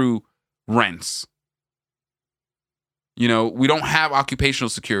through rents. You know, we don't have occupational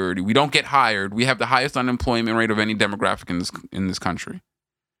security. We don't get hired. We have the highest unemployment rate of any demographic in this country,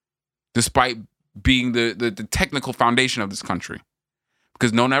 despite being the technical foundation of this country.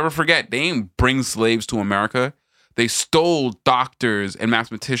 Because don't ever forget, they ain't bring slaves to America. They stole doctors and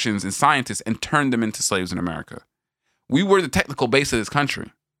mathematicians and scientists and turned them into slaves in America. We were the technical base of this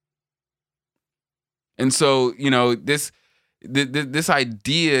country. And so, you know, this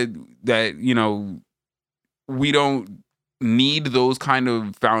idea that, you know, we don't need those kind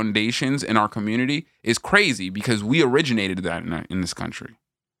of foundations in our community is crazy, because we originated that in this country.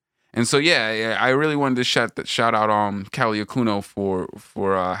 And so, yeah, I really wanted to shout out Callie Akuno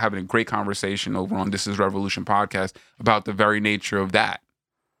for having a great conversation over on This Is Revolution podcast about the very nature of that.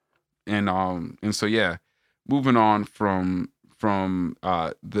 And so, yeah, moving on from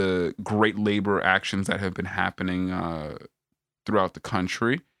the great labor actions that have been happening throughout the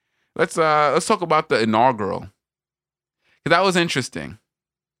country, let's talk about the inaugural. that was interesting.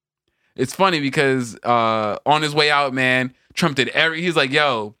 It's funny because on his way out, man, Trump did he's like,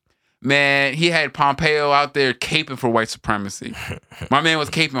 yo, man, he had Pompeo out there caping for white supremacy. My man was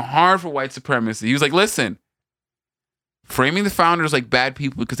caping hard for white supremacy. He was like, listen, framing the founders like bad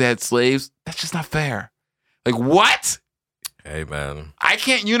people because they had slaves, that's just not fair. Like, what? Hey, man. I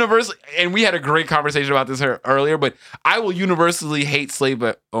can't universally, and we had a great conversation about this earlier, but I will universally hate slave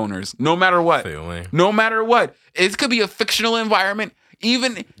owners, no matter what. No matter what. It could be a fictional environment,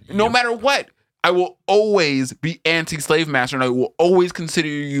 even no matter what. I will always be anti-slave master, and I will always consider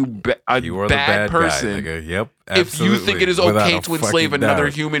you a bad person. Guy, nigga. Yep, if you think it is okay to enslave another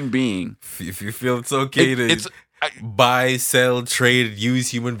human being. If you feel it's okay to buy, sell, trade, use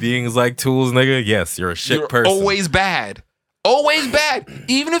human beings like tools, nigga, yes, you're a shit person. Always bad. Always bad.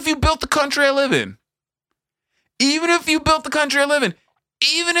 Even if you built the country I live in. Even if you built the country I live in.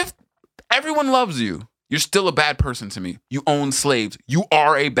 Even if everyone loves you, you're still a bad person to me. You own slaves. You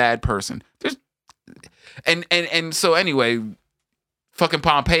are a bad person. And so anyway, fucking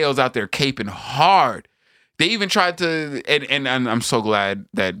Pompeo's out there caping hard. They even tried to, and I'm so glad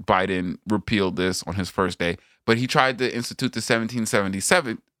that Biden repealed this on his first day, but he tried to institute the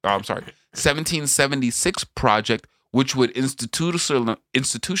 1776 project, which would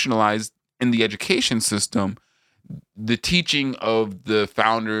institutionalize in the education system the teaching of the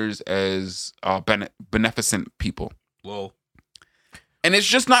founders as beneficent people. Whoa. And it's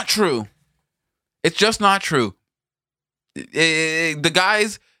just not true. It's just not true. The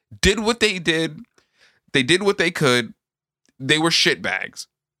guys did what they did. They did what they could. They were shitbags.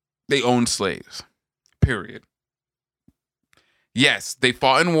 They owned slaves. Period. Yes, they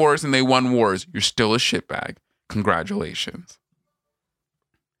fought in wars and they won wars. You're still a shitbag. Congratulations.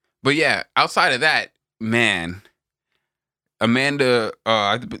 But yeah, outside of that, man, Amanda,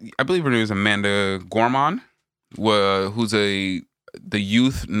 I believe her name is Amanda Gorman, who's the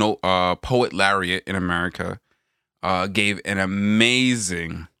youth poet laureate in America, gave an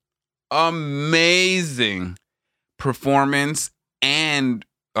amazing performance and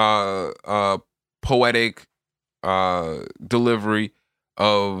poetic delivery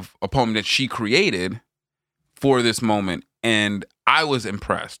of a poem that she created for this moment, and I was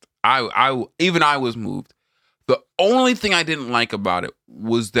impressed. I was moved. The only thing I didn't like about it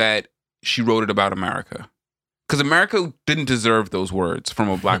was that she wrote it about America. Because America didn't deserve those words from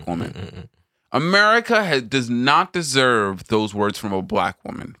a black woman. America does not deserve those words from a black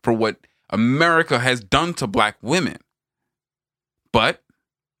woman for what America has done to black women. But,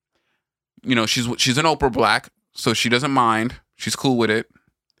 you know, she's an Oprah Black, so she doesn't mind. She's cool with it.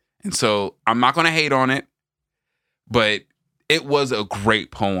 And so I'm not going to hate on it. But it was a great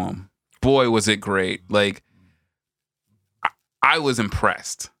poem. Boy, was it great. Like, I was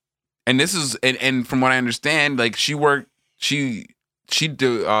impressed. And this is, and from what I understand, like she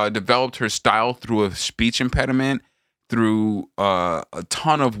developed her style through a speech impediment, through a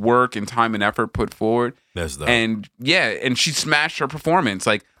ton of work and time and effort put forward. That's dope. And yeah, and she smashed her performance.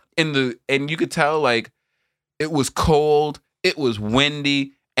 Like and you could tell like it was cold, it was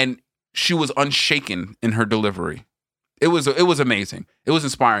windy, and she was unshaken in her delivery. It was amazing. It was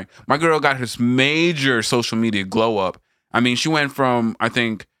inspiring. My girl got this major social media glow up. I mean, she went from I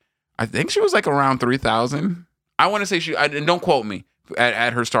think she was like around 3,000. I want to say and don't quote me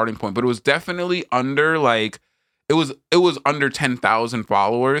at her starting point, but it was definitely under like it was under 10,000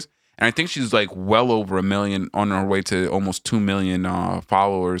 followers, and I think she's like well over 1 million, on her way to almost 2 million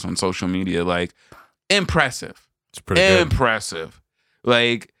followers on social media. Like impressive. It's pretty good. Impressive.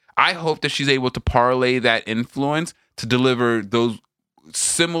 Like I hope that she's able to parlay that influence to deliver those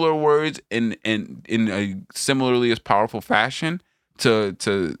similar words in a similarly as powerful fashion to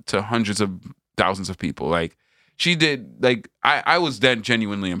hundreds of thousands of people. Like she did. Like I was then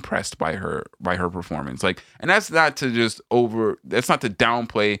genuinely impressed by her performance. Like, and that's not to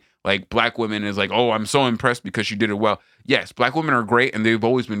downplay like black women is like, oh, I'm so impressed because she did it well. Yes, black women are great and they've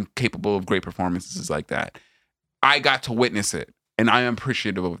always been capable of great performances like that. I got to witness it and I am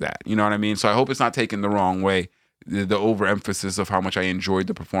appreciative of that. You know what I mean? So I hope it's not taken the wrong way. The overemphasis of how much I enjoyed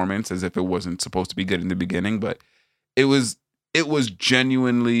the performance as if it wasn't supposed to be good in the beginning, but it was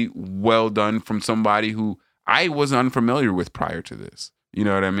genuinely well done from somebody who I was unfamiliar with prior to this. You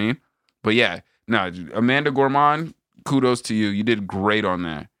know what I mean? But yeah, no, Amanda Gorman, kudos to you. You did great on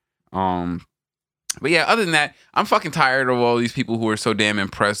that. But yeah, other than that, I'm fucking tired of all these people who are so damn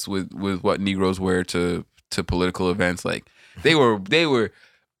impressed with what Negroes wear to political events. Like they were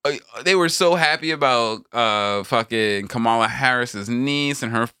so happy about fucking Kamala Harris's niece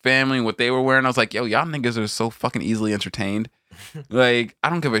and her family and what they were wearing. I was like, yo, y'all niggas are so fucking easily entertained. Like, I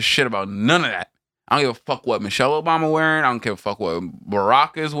don't give a shit about none of that. I don't give a fuck what Michelle Obama wearing. I don't give a fuck what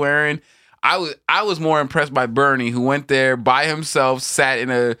Barack is wearing. I was more impressed by Bernie, who went there by himself, sat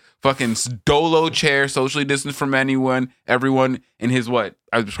in a fucking dolo chair, socially distanced from everyone in his what?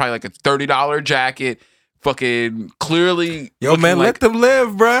 I was probably like a $30 jacket. Fucking clearly, yo man, like, let them live,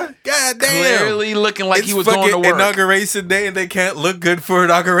 bruh. God damn, clearly looking like he was going to work. Inauguration day, and they can't look good for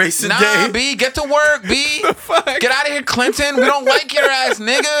inauguration day. Nah, B, get to work, B. Get out of here, Clinton. We don't like your ass,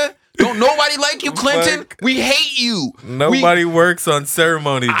 nigga. Don't nobody like you, Clinton. We hate you. Nobody works on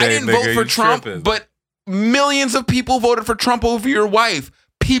ceremony day. I didn't vote for Trump, but millions of people voted for Trump over your wife.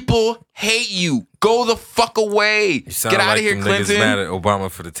 People hate you. Go the fuck away. Get out of here, Clinton. Niggas mad at Obama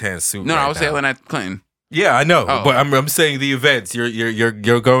for the tan suit. No, I was yelling at Clinton. Yeah, I know, but I'm saying the events.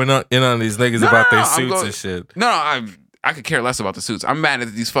 You're going in on these niggas about their suits and shit. No, I could care less about the suits. I'm mad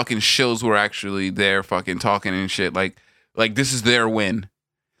at these fucking shills who are actually there, fucking talking and shit. Like this is their win.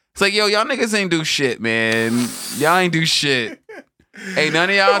 It's like, yo, y'all niggas ain't do shit, man. Y'all ain't do shit. Ain't none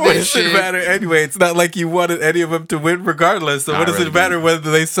of y'all did shit. What does it matter anyway? It's not like you wanted any of them to win regardless. So what does it matter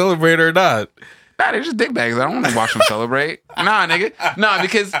whether they celebrate or not? Nah, they're just dickbags. I don't want to watch them celebrate. Nah, nigga. Nah,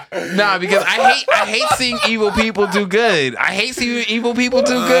 because I hate seeing evil people do good. I hate seeing evil people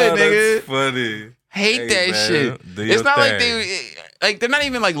do good, nigga. That's funny. Hate that man. Shit. It's not like they're not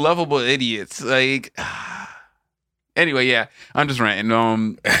even like lovable idiots. Like anyway, yeah. I'm just ranting.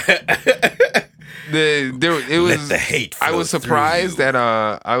 It was let the hate I was surprised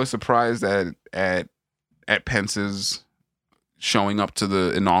at Pence's showing up to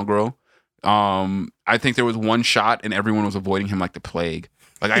the inaugural. I think there was one shot and everyone was avoiding him like the plague.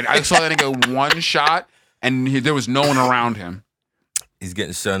 Like I saw that nigga one shot and there was no one around him. He's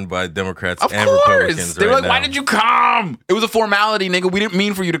getting shunned by Democrats and Republicans. They were like, "Why did you come? It was a formality, nigga. We didn't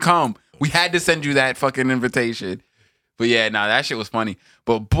mean for you to come. We had to send you that fucking invitation." But yeah, that shit was funny.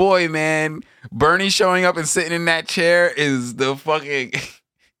 But boy, man, Bernie showing up and sitting in that chair is the fucking...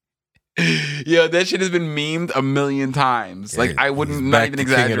 Yo, that shit has been memed a million times. Like, I wouldn't, not even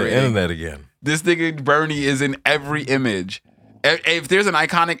exaggerate. King of the internet again. This nigga Bernie is in every image. If there's an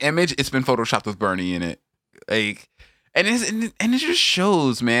iconic image, it's been photoshopped with Bernie in it. Like, and it just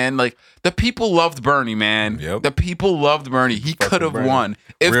shows, man. Like, the people loved Bernie, man. Yep. The people loved Bernie. He could have won.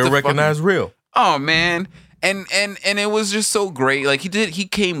 Real recognize real. Oh, man. And it was just so great. Like he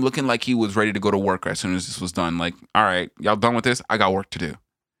came looking like he was ready to go to work as soon as this was done. Like, all right, y'all done with this? I got work to do.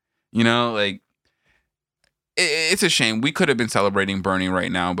 You know, like it's a shame. We could have been celebrating Bernie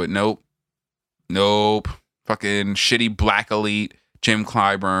right now, but nope. Fucking shitty black elite Jim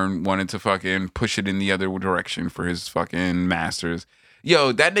Clyburn wanted to fucking push it in the other direction for his fucking masters.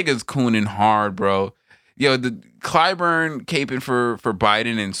 Yo, that nigga's cooning hard, bro. Yo, the Clyburn caping for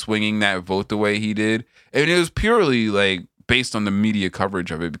Biden and swinging that vote the way he did. And it was purely like based on the media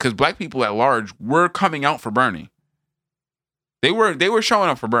coverage of it because black people at large were coming out for Bernie. They were showing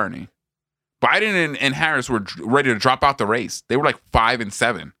up for Bernie. Biden and Harris were ready to drop out the race. They were like 5 and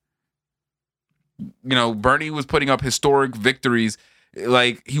 7. You know, Bernie was putting up historic victories.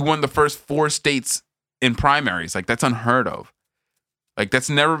 Like he won the first 4 states in primaries. Like that's unheard of. Like that's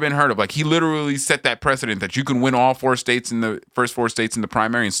never been heard of. Like he literally set that precedent that you can win all 4 states in the first 4 states in the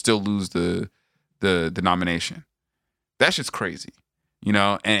primary and still lose the nomination. That shit's crazy, you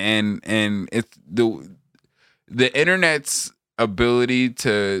know. And it's the internet's ability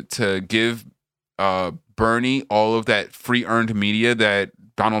to give Bernie all of that free earned media that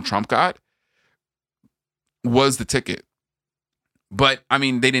Donald Trump got was the ticket. But I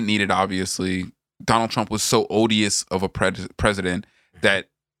mean, they didn't need it. Obviously, Donald Trump was so odious of a president that,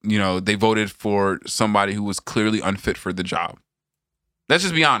 you know, they voted for somebody who was clearly unfit for the job. Let's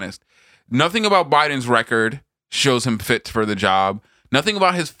just be honest. Nothing about Biden's record shows him fit for the job. Nothing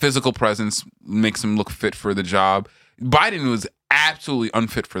about his physical presence makes him look fit for the job. Biden was absolutely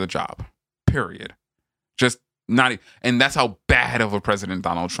unfit for the job. Period. Just not. And that's how bad of a president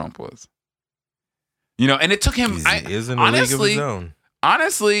Donald Trump was. You know, and it took him. He is in a league of his own.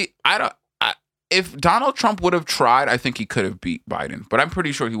 Honestly, if Donald Trump would have tried, I think he could have beat Biden. But I'm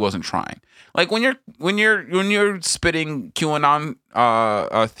pretty sure he wasn't trying. Like when you're spitting QAnon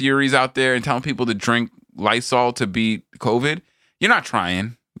theories out there and telling people to drink Lysol to beat COVID, you're not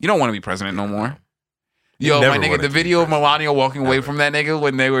trying. You don't want to be president no more. Yo, my nigga, the video of Melania walking away from that nigga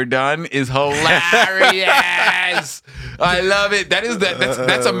when they were done is hilarious. I love it.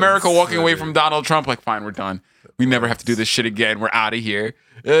 That's America walking away from Donald Trump. Like, fine, we're done. We never have to do this shit again. We're out of here.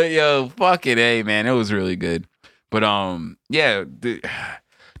 Yo, fuck it, hey man, it was really good. But yeah,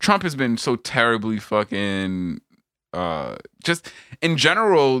 Trump has been so terribly fucking. Just in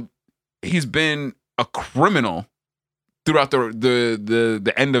general, he's been a criminal throughout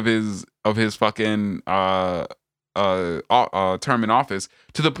the end of his fucking term in office,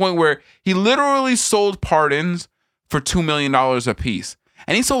 to the point where he literally sold pardons for $2 million a piece,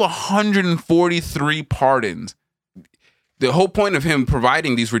 and he sold 143 pardons. The whole point of him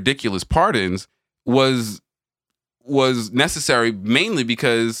providing these ridiculous pardons was necessary necessary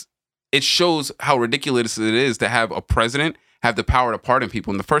because it shows how ridiculous it is to have a president have the power to pardon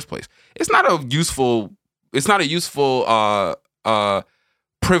people in the first place. It's not a useful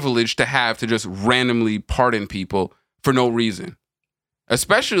privilege to have, to just randomly pardon people for no reason,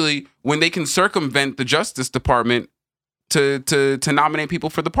 especially when they can circumvent the Justice Department to nominate people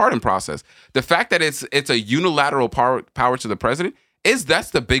for the pardon process. The fact that it's a unilateral power to the president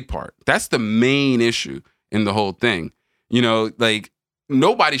that's the big part. That's the main issue in the whole thing. You know, like,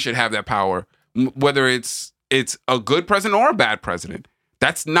 nobody should have that power, whether it's a good president or a bad president.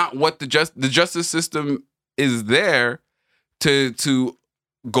 That's not what the justice system is there to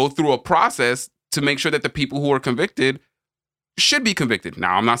go through a process to make sure that the people who are convicted should be convicted.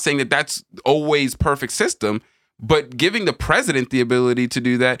 Now, I'm not saying that that's always perfect system, but giving the president the ability to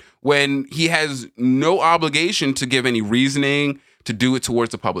do that when he has no obligation to give any reasoning, to do it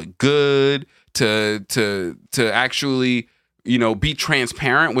towards the public good, to actually, you know, be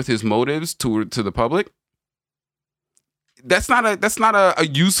transparent with his motives to the public. That's not a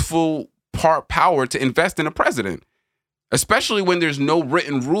useful power to invest in a president, especially when there's no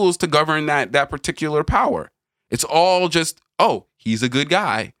written rules to govern that particular power. It's all just, oh, he's a good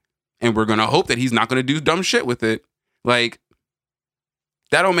guy, and we're gonna hope that he's not gonna do dumb shit with it. Like,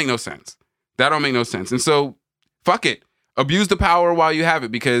 that don't make no sense. And so, fuck it. Abuse the power while you have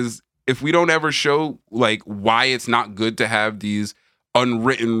it, because if we don't ever show, like, why it's not good to have these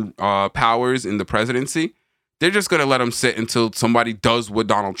unwritten powers in the presidency, they're just going to let them sit until somebody does what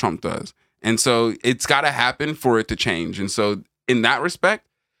Donald Trump does. And so it's got to happen for it to change. And so in that respect,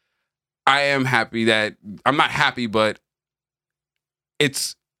 I'm not happy, but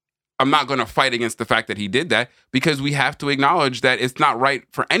I'm not going to fight against the fact that he did that, because we have to acknowledge that it's not right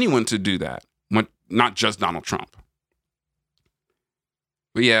for anyone to do that, not just Donald Trump.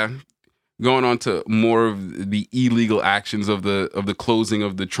 But yeah, going on to more of the illegal actions of the closing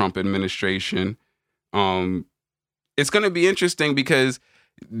of the Trump administration. It's going to be interesting because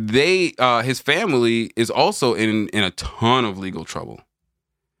his family is also in a ton of legal trouble.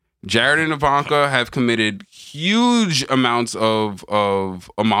 Jared and Ivanka have committed huge amounts of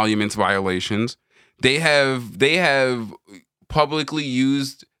emoluments violations. They have publicly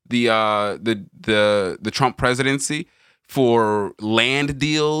used the Trump presidency for land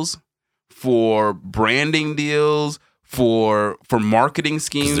deals, for branding deals, for marketing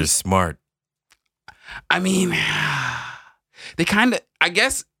schemes. They're smart. I mean, I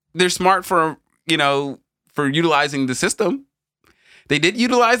guess they're smart for utilizing the system. They did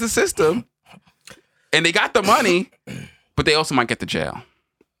utilize the system, and they got the money, but they also might get the jail.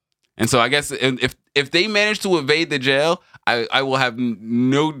 And so I guess if they manage to evade the jail, I will have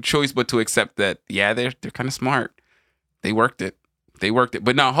no choice but to accept that, yeah, they're kind of smart. They worked it.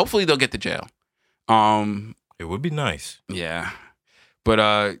 But no, hopefully they'll get the jail. It would be nice. Yeah. But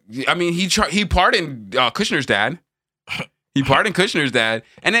I mean, he pardoned Kushner's dad. He pardoned Kushner's dad,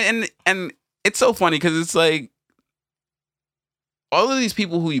 and it's so funny because it's like all of these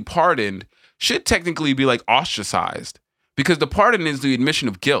people who he pardoned should technically be like ostracized, because the pardon is the admission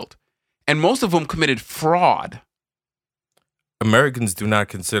of guilt, and most of them committed fraud. Americans do not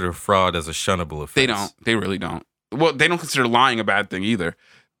consider fraud as a shunnable offense. They don't. They really don't. Well, they don't consider lying a bad thing either.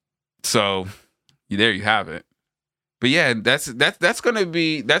 So there you have it. But yeah, that's gonna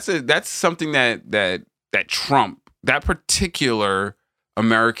be that's something that Trump, that particular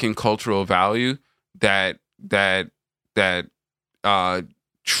American cultural value that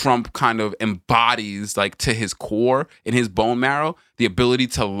Trump kind of embodies, like, to his core, in his bone marrow, the ability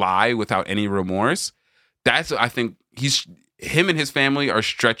to lie without any remorse. That's, I think, him and his family are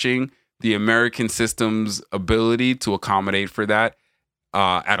stretching the American system's ability to accommodate for that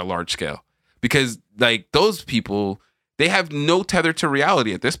at a large scale, because, like, those people, they have no tether to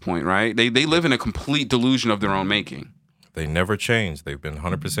reality at this point, right? They live in a complete delusion of their own making. They never changed. They've been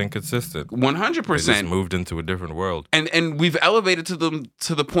 100% consistent. 100%. They just moved into a different world. And we've elevated to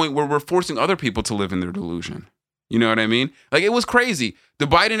the point where we're forcing other people to live in their delusion. You know what I mean? Like, it was crazy. The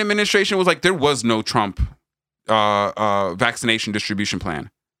Biden administration was like, there was no Trump vaccination distribution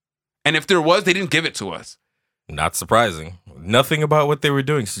plan. And if there was, they didn't give it to us. Not surprising. Nothing about what they were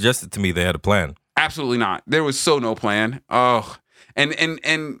doing suggested to me they had a plan. Absolutely not. There was no plan. Oh, and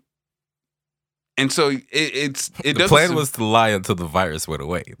And so the plan was to lie until the virus went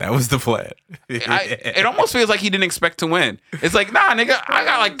away. That was the plan. It almost feels like he didn't expect to win. It's like, nah, nigga, I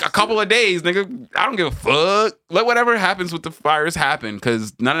got like a couple of days, nigga. I don't give a fuck. Let whatever happens with the virus happen,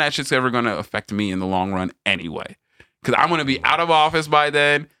 because none of that shit's ever gonna affect me in the long run anyway. Because I'm gonna be out of office by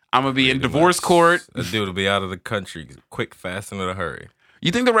then. I'm gonna be in divorce court. That dude will be out of the country quick, fast, and in a hurry.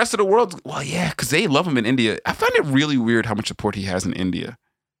 You think the rest of the world? Well, yeah, because they love him in India. I find it really weird how much support he has in India.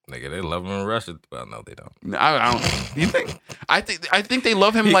 Nigga, they love him in Russia. Well, no, they don't. I don't. You think? I think they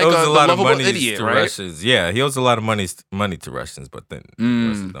love him he like owes a lot lovable of money idiot, to right? Russians. Yeah, he owes a lot of money to Russians, but then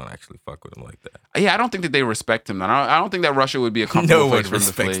Russians don't actually fuck with him like that. Yeah, I don't think that they respect him. I don't think that Russia would be a comfortable place for him to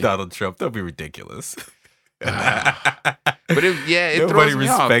respects play. Donald Trump. That'd be ridiculous. But it nobody throws me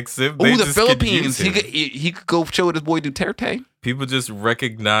respects off. him. They Ooh, the just could Philippines. use him. He could go chill with his boy Duterte. People just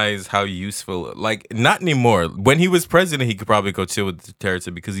recognize how useful. Like, not anymore. When he was president, he could probably go chill with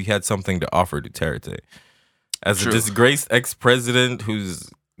Duterte because he had something to offer Duterte. As True. a disgraced ex-president who's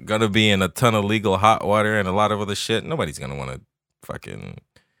gonna be in a ton of legal hot water and a lot of other shit, nobody's gonna want to fucking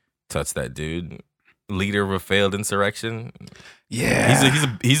touch that dude. Leader of a failed insurrection.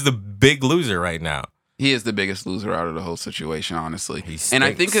 Yeah, he's the big loser right now. he is the biggest loser out of the whole situation, honestly. He And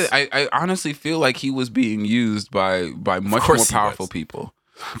I think stinks. I honestly feel like he was being used by much more course he powerful was. people.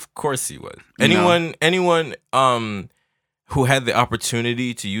 Of course he was. You know? Anyone who had the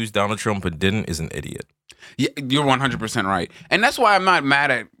opportunity to use Donald Trump but didn't is an idiot. Yeah, you're 100% right, and that's why I'm not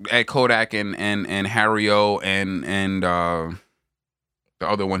mad at Kodak and Harry O and the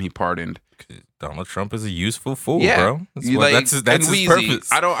other one he pardoned. Donald Trump is a useful fool, Yeah, bro. That's his and Weezy. purpose.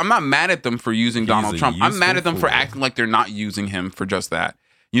 I'm not mad at them for using Donald a Trump. I'm mad useful at them for fool. acting like they're not using him for just that.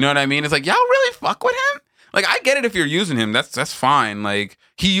 You know what I mean? It's like, y'all really fuck with him? Like, I get it if you're using him. That's fine. Like,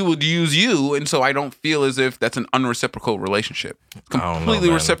 he would use you, and so I don't feel as if that's an unreciprocal relationship. It's I don't know, completely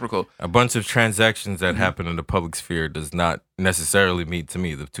man. reciprocal. A bunch of transactions that happen in the public sphere does not necessarily mean to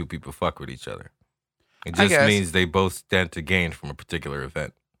me the two people fuck with each other. It I just guess. means they both stand to gain from a particular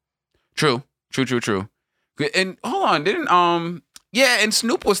event. True. And hold on, didn't and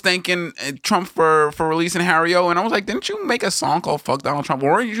Snoop was thanking Trump for releasing Harry O, and I was like, didn't you make a song called "Fuck Donald Trump"?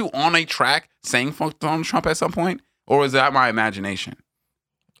 Weren't you on a track saying "Fuck Donald Trump" at some point, or was that my imagination?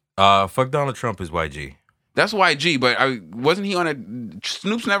 Fuck Donald Trump is YG. That's YG, but wasn't he on a?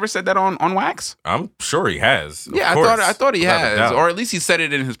 Snoop's never said that on Wax. I'm sure he has. Of Yeah, course, I thought he without a has, doubt. or at least he said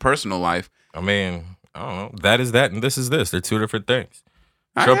it in his personal life. I mean, I don't know. That is that, and this is this. They're two different things.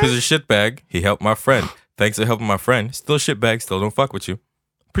 All Trump right. is a shitbag. He helped my friend. Thanks for helping my friend. Still a shitbag. Still don't fuck with you.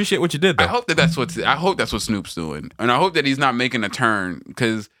 Appreciate what you did, though. I hope that's what Snoop's doing, and I hope that he's not making a turn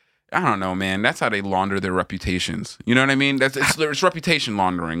because I don't know, man. That's how they launder their reputations. You know what I mean? It's reputation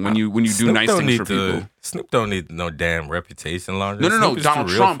laundering when you do Snoop nice don't things need for to- people. Snoop don't need no damn reputation laundering. No. Snoop is too Donald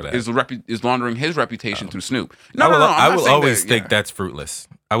real Trump for that. is laundering his reputation through Snoop. I will I'm not saying always that- think yeah. that's fruitless.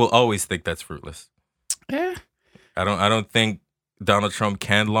 I will always think that's fruitless. Yeah. I don't think Donald Trump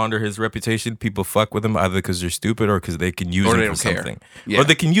can launder his reputation. People fuck with him either because they're stupid or because they can use Or him they for don't care. something. Yeah. Or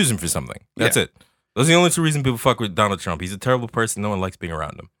they can use him for something. That's Yeah. it. Those are the only two reasons people fuck with Donald Trump. He's a terrible person. No one likes being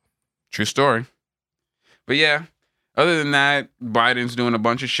around him. True story. But yeah, other than that, Biden's doing a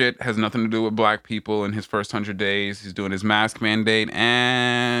bunch of shit. Has nothing to do with black people in his first 100 days. He's doing his mask mandate.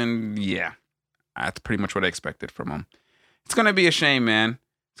 And yeah, that's pretty much what I expected from him. It's going to be a shame, man.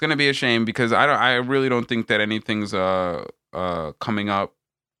 It's going to be a shame because I really don't think that anything's coming up.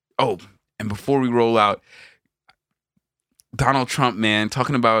 Oh, and before we roll out, Donald Trump, man,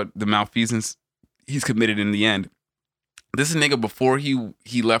 talking about the malfeasance he's committed in the end. This nigga, before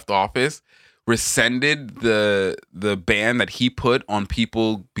he left office, rescinded the ban that he put on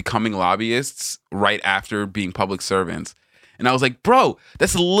people becoming lobbyists right after being public servants. And I was like, bro,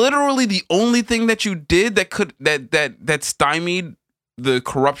 that's literally the only thing that you did that stymied the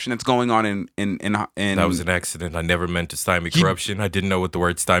corruption that's going on in That was an accident. I never meant to stymie corruption. I didn't know what the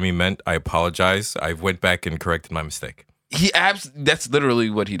word stymie meant. I apologize. I went back and corrected my mistake. That's literally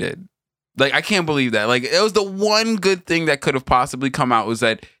what he did. Like, I can't believe that. Like, it was the one good thing that could have possibly come out was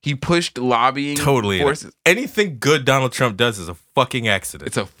that he pushed lobbying Totally. forces. Anything good Donald Trump does is a fucking accident.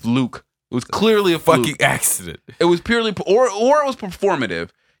 It's a fluke. It was clearly a fluke. fucking accident. It was purely, or it was performative.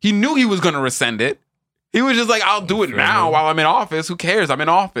 He knew he was going to rescind it. He was just like, I'll do it now while I'm in office. Who cares? I'm in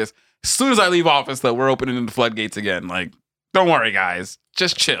office. As soon as I leave office, though, we're opening the floodgates again. Like, don't worry, guys.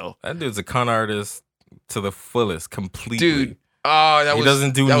 Just chill. That dude's a con artist to the fullest, completely. Dude, he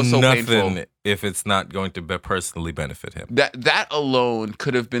doesn't do that was so nothing painful. if it's not going to personally benefit him. That alone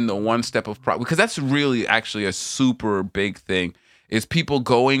could have been the one step of progress, because that's really actually a super big thing, is people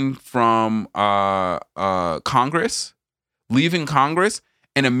going from Congress, leaving Congress,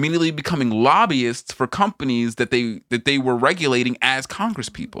 and immediately becoming lobbyists for companies that they were regulating as Congress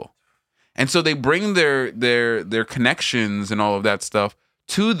people. And so they bring their connections and all of that stuff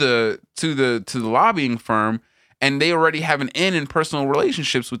to the lobbying firm, and they already have an in personal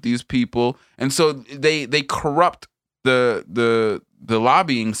relationships with these people, and so they corrupt the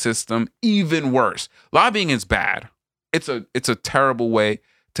lobbying system even worse. Lobbying is bad. It's a terrible way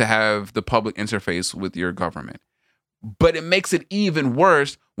to have the public interface with your government. But it makes it even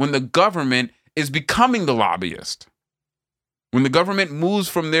worse when the government is becoming the lobbyist. When the government moves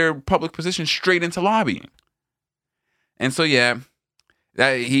from their public position straight into lobbying. And so, yeah,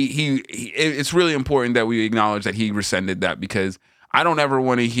 that it's really important that we acknowledge that he rescinded that, because I don't ever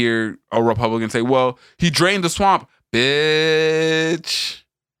want to hear a Republican say, well, he drained the swamp. Bitch.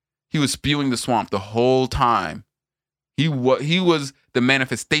 He was spewing the swamp the whole time. He was the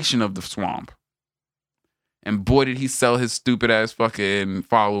manifestation of the swamp. And boy, did he sell his stupid ass fucking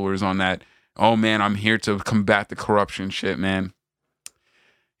followers on that. Oh man, I'm here to combat the corruption shit, man.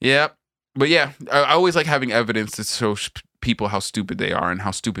 Yeah. But yeah, I always like having evidence to show people how stupid they are and how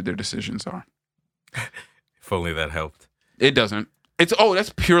stupid their decisions are. If only that helped. It doesn't.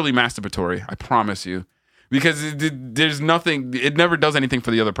 That's purely masturbatory. I promise you. Because there's nothing, it never does anything for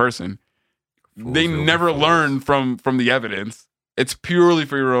the other person. They never learn from the evidence. It's purely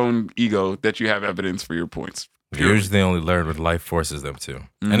for your own ego that you have evidence for your points. Purely. Usually they only learn when life forces them to.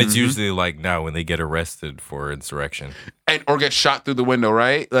 Mm-hmm. And it's usually like now when they get arrested for insurrection. Or get shot through the window,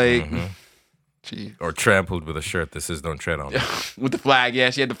 right? Like, gee. Or trampled with a shirt that says don't tread on me. With the flag, yeah,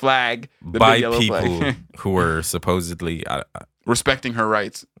 she had the flag. By people flag. Who were supposedly... respecting her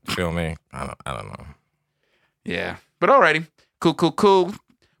rights. Feel me? I don't know. Yeah. But alrighty. Cool.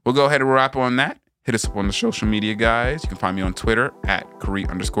 We'll go ahead and wrap on that. Hit us up on the social media, guys. You can find me on Twitter at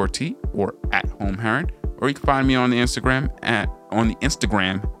Kareet_T or at Home Heron. Or you can find me on the Instagram at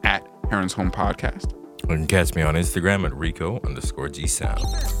Heron's Home Podcast. You can catch me on Instagram at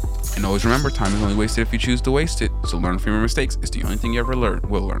Rico_G_Sound. And always remember, time is only wasted if you choose to waste it. So learn from your mistakes. It's the only thing you ever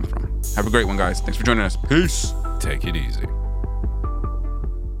will learn from. Have a great one, guys. Thanks for joining us. Peace. Take it easy.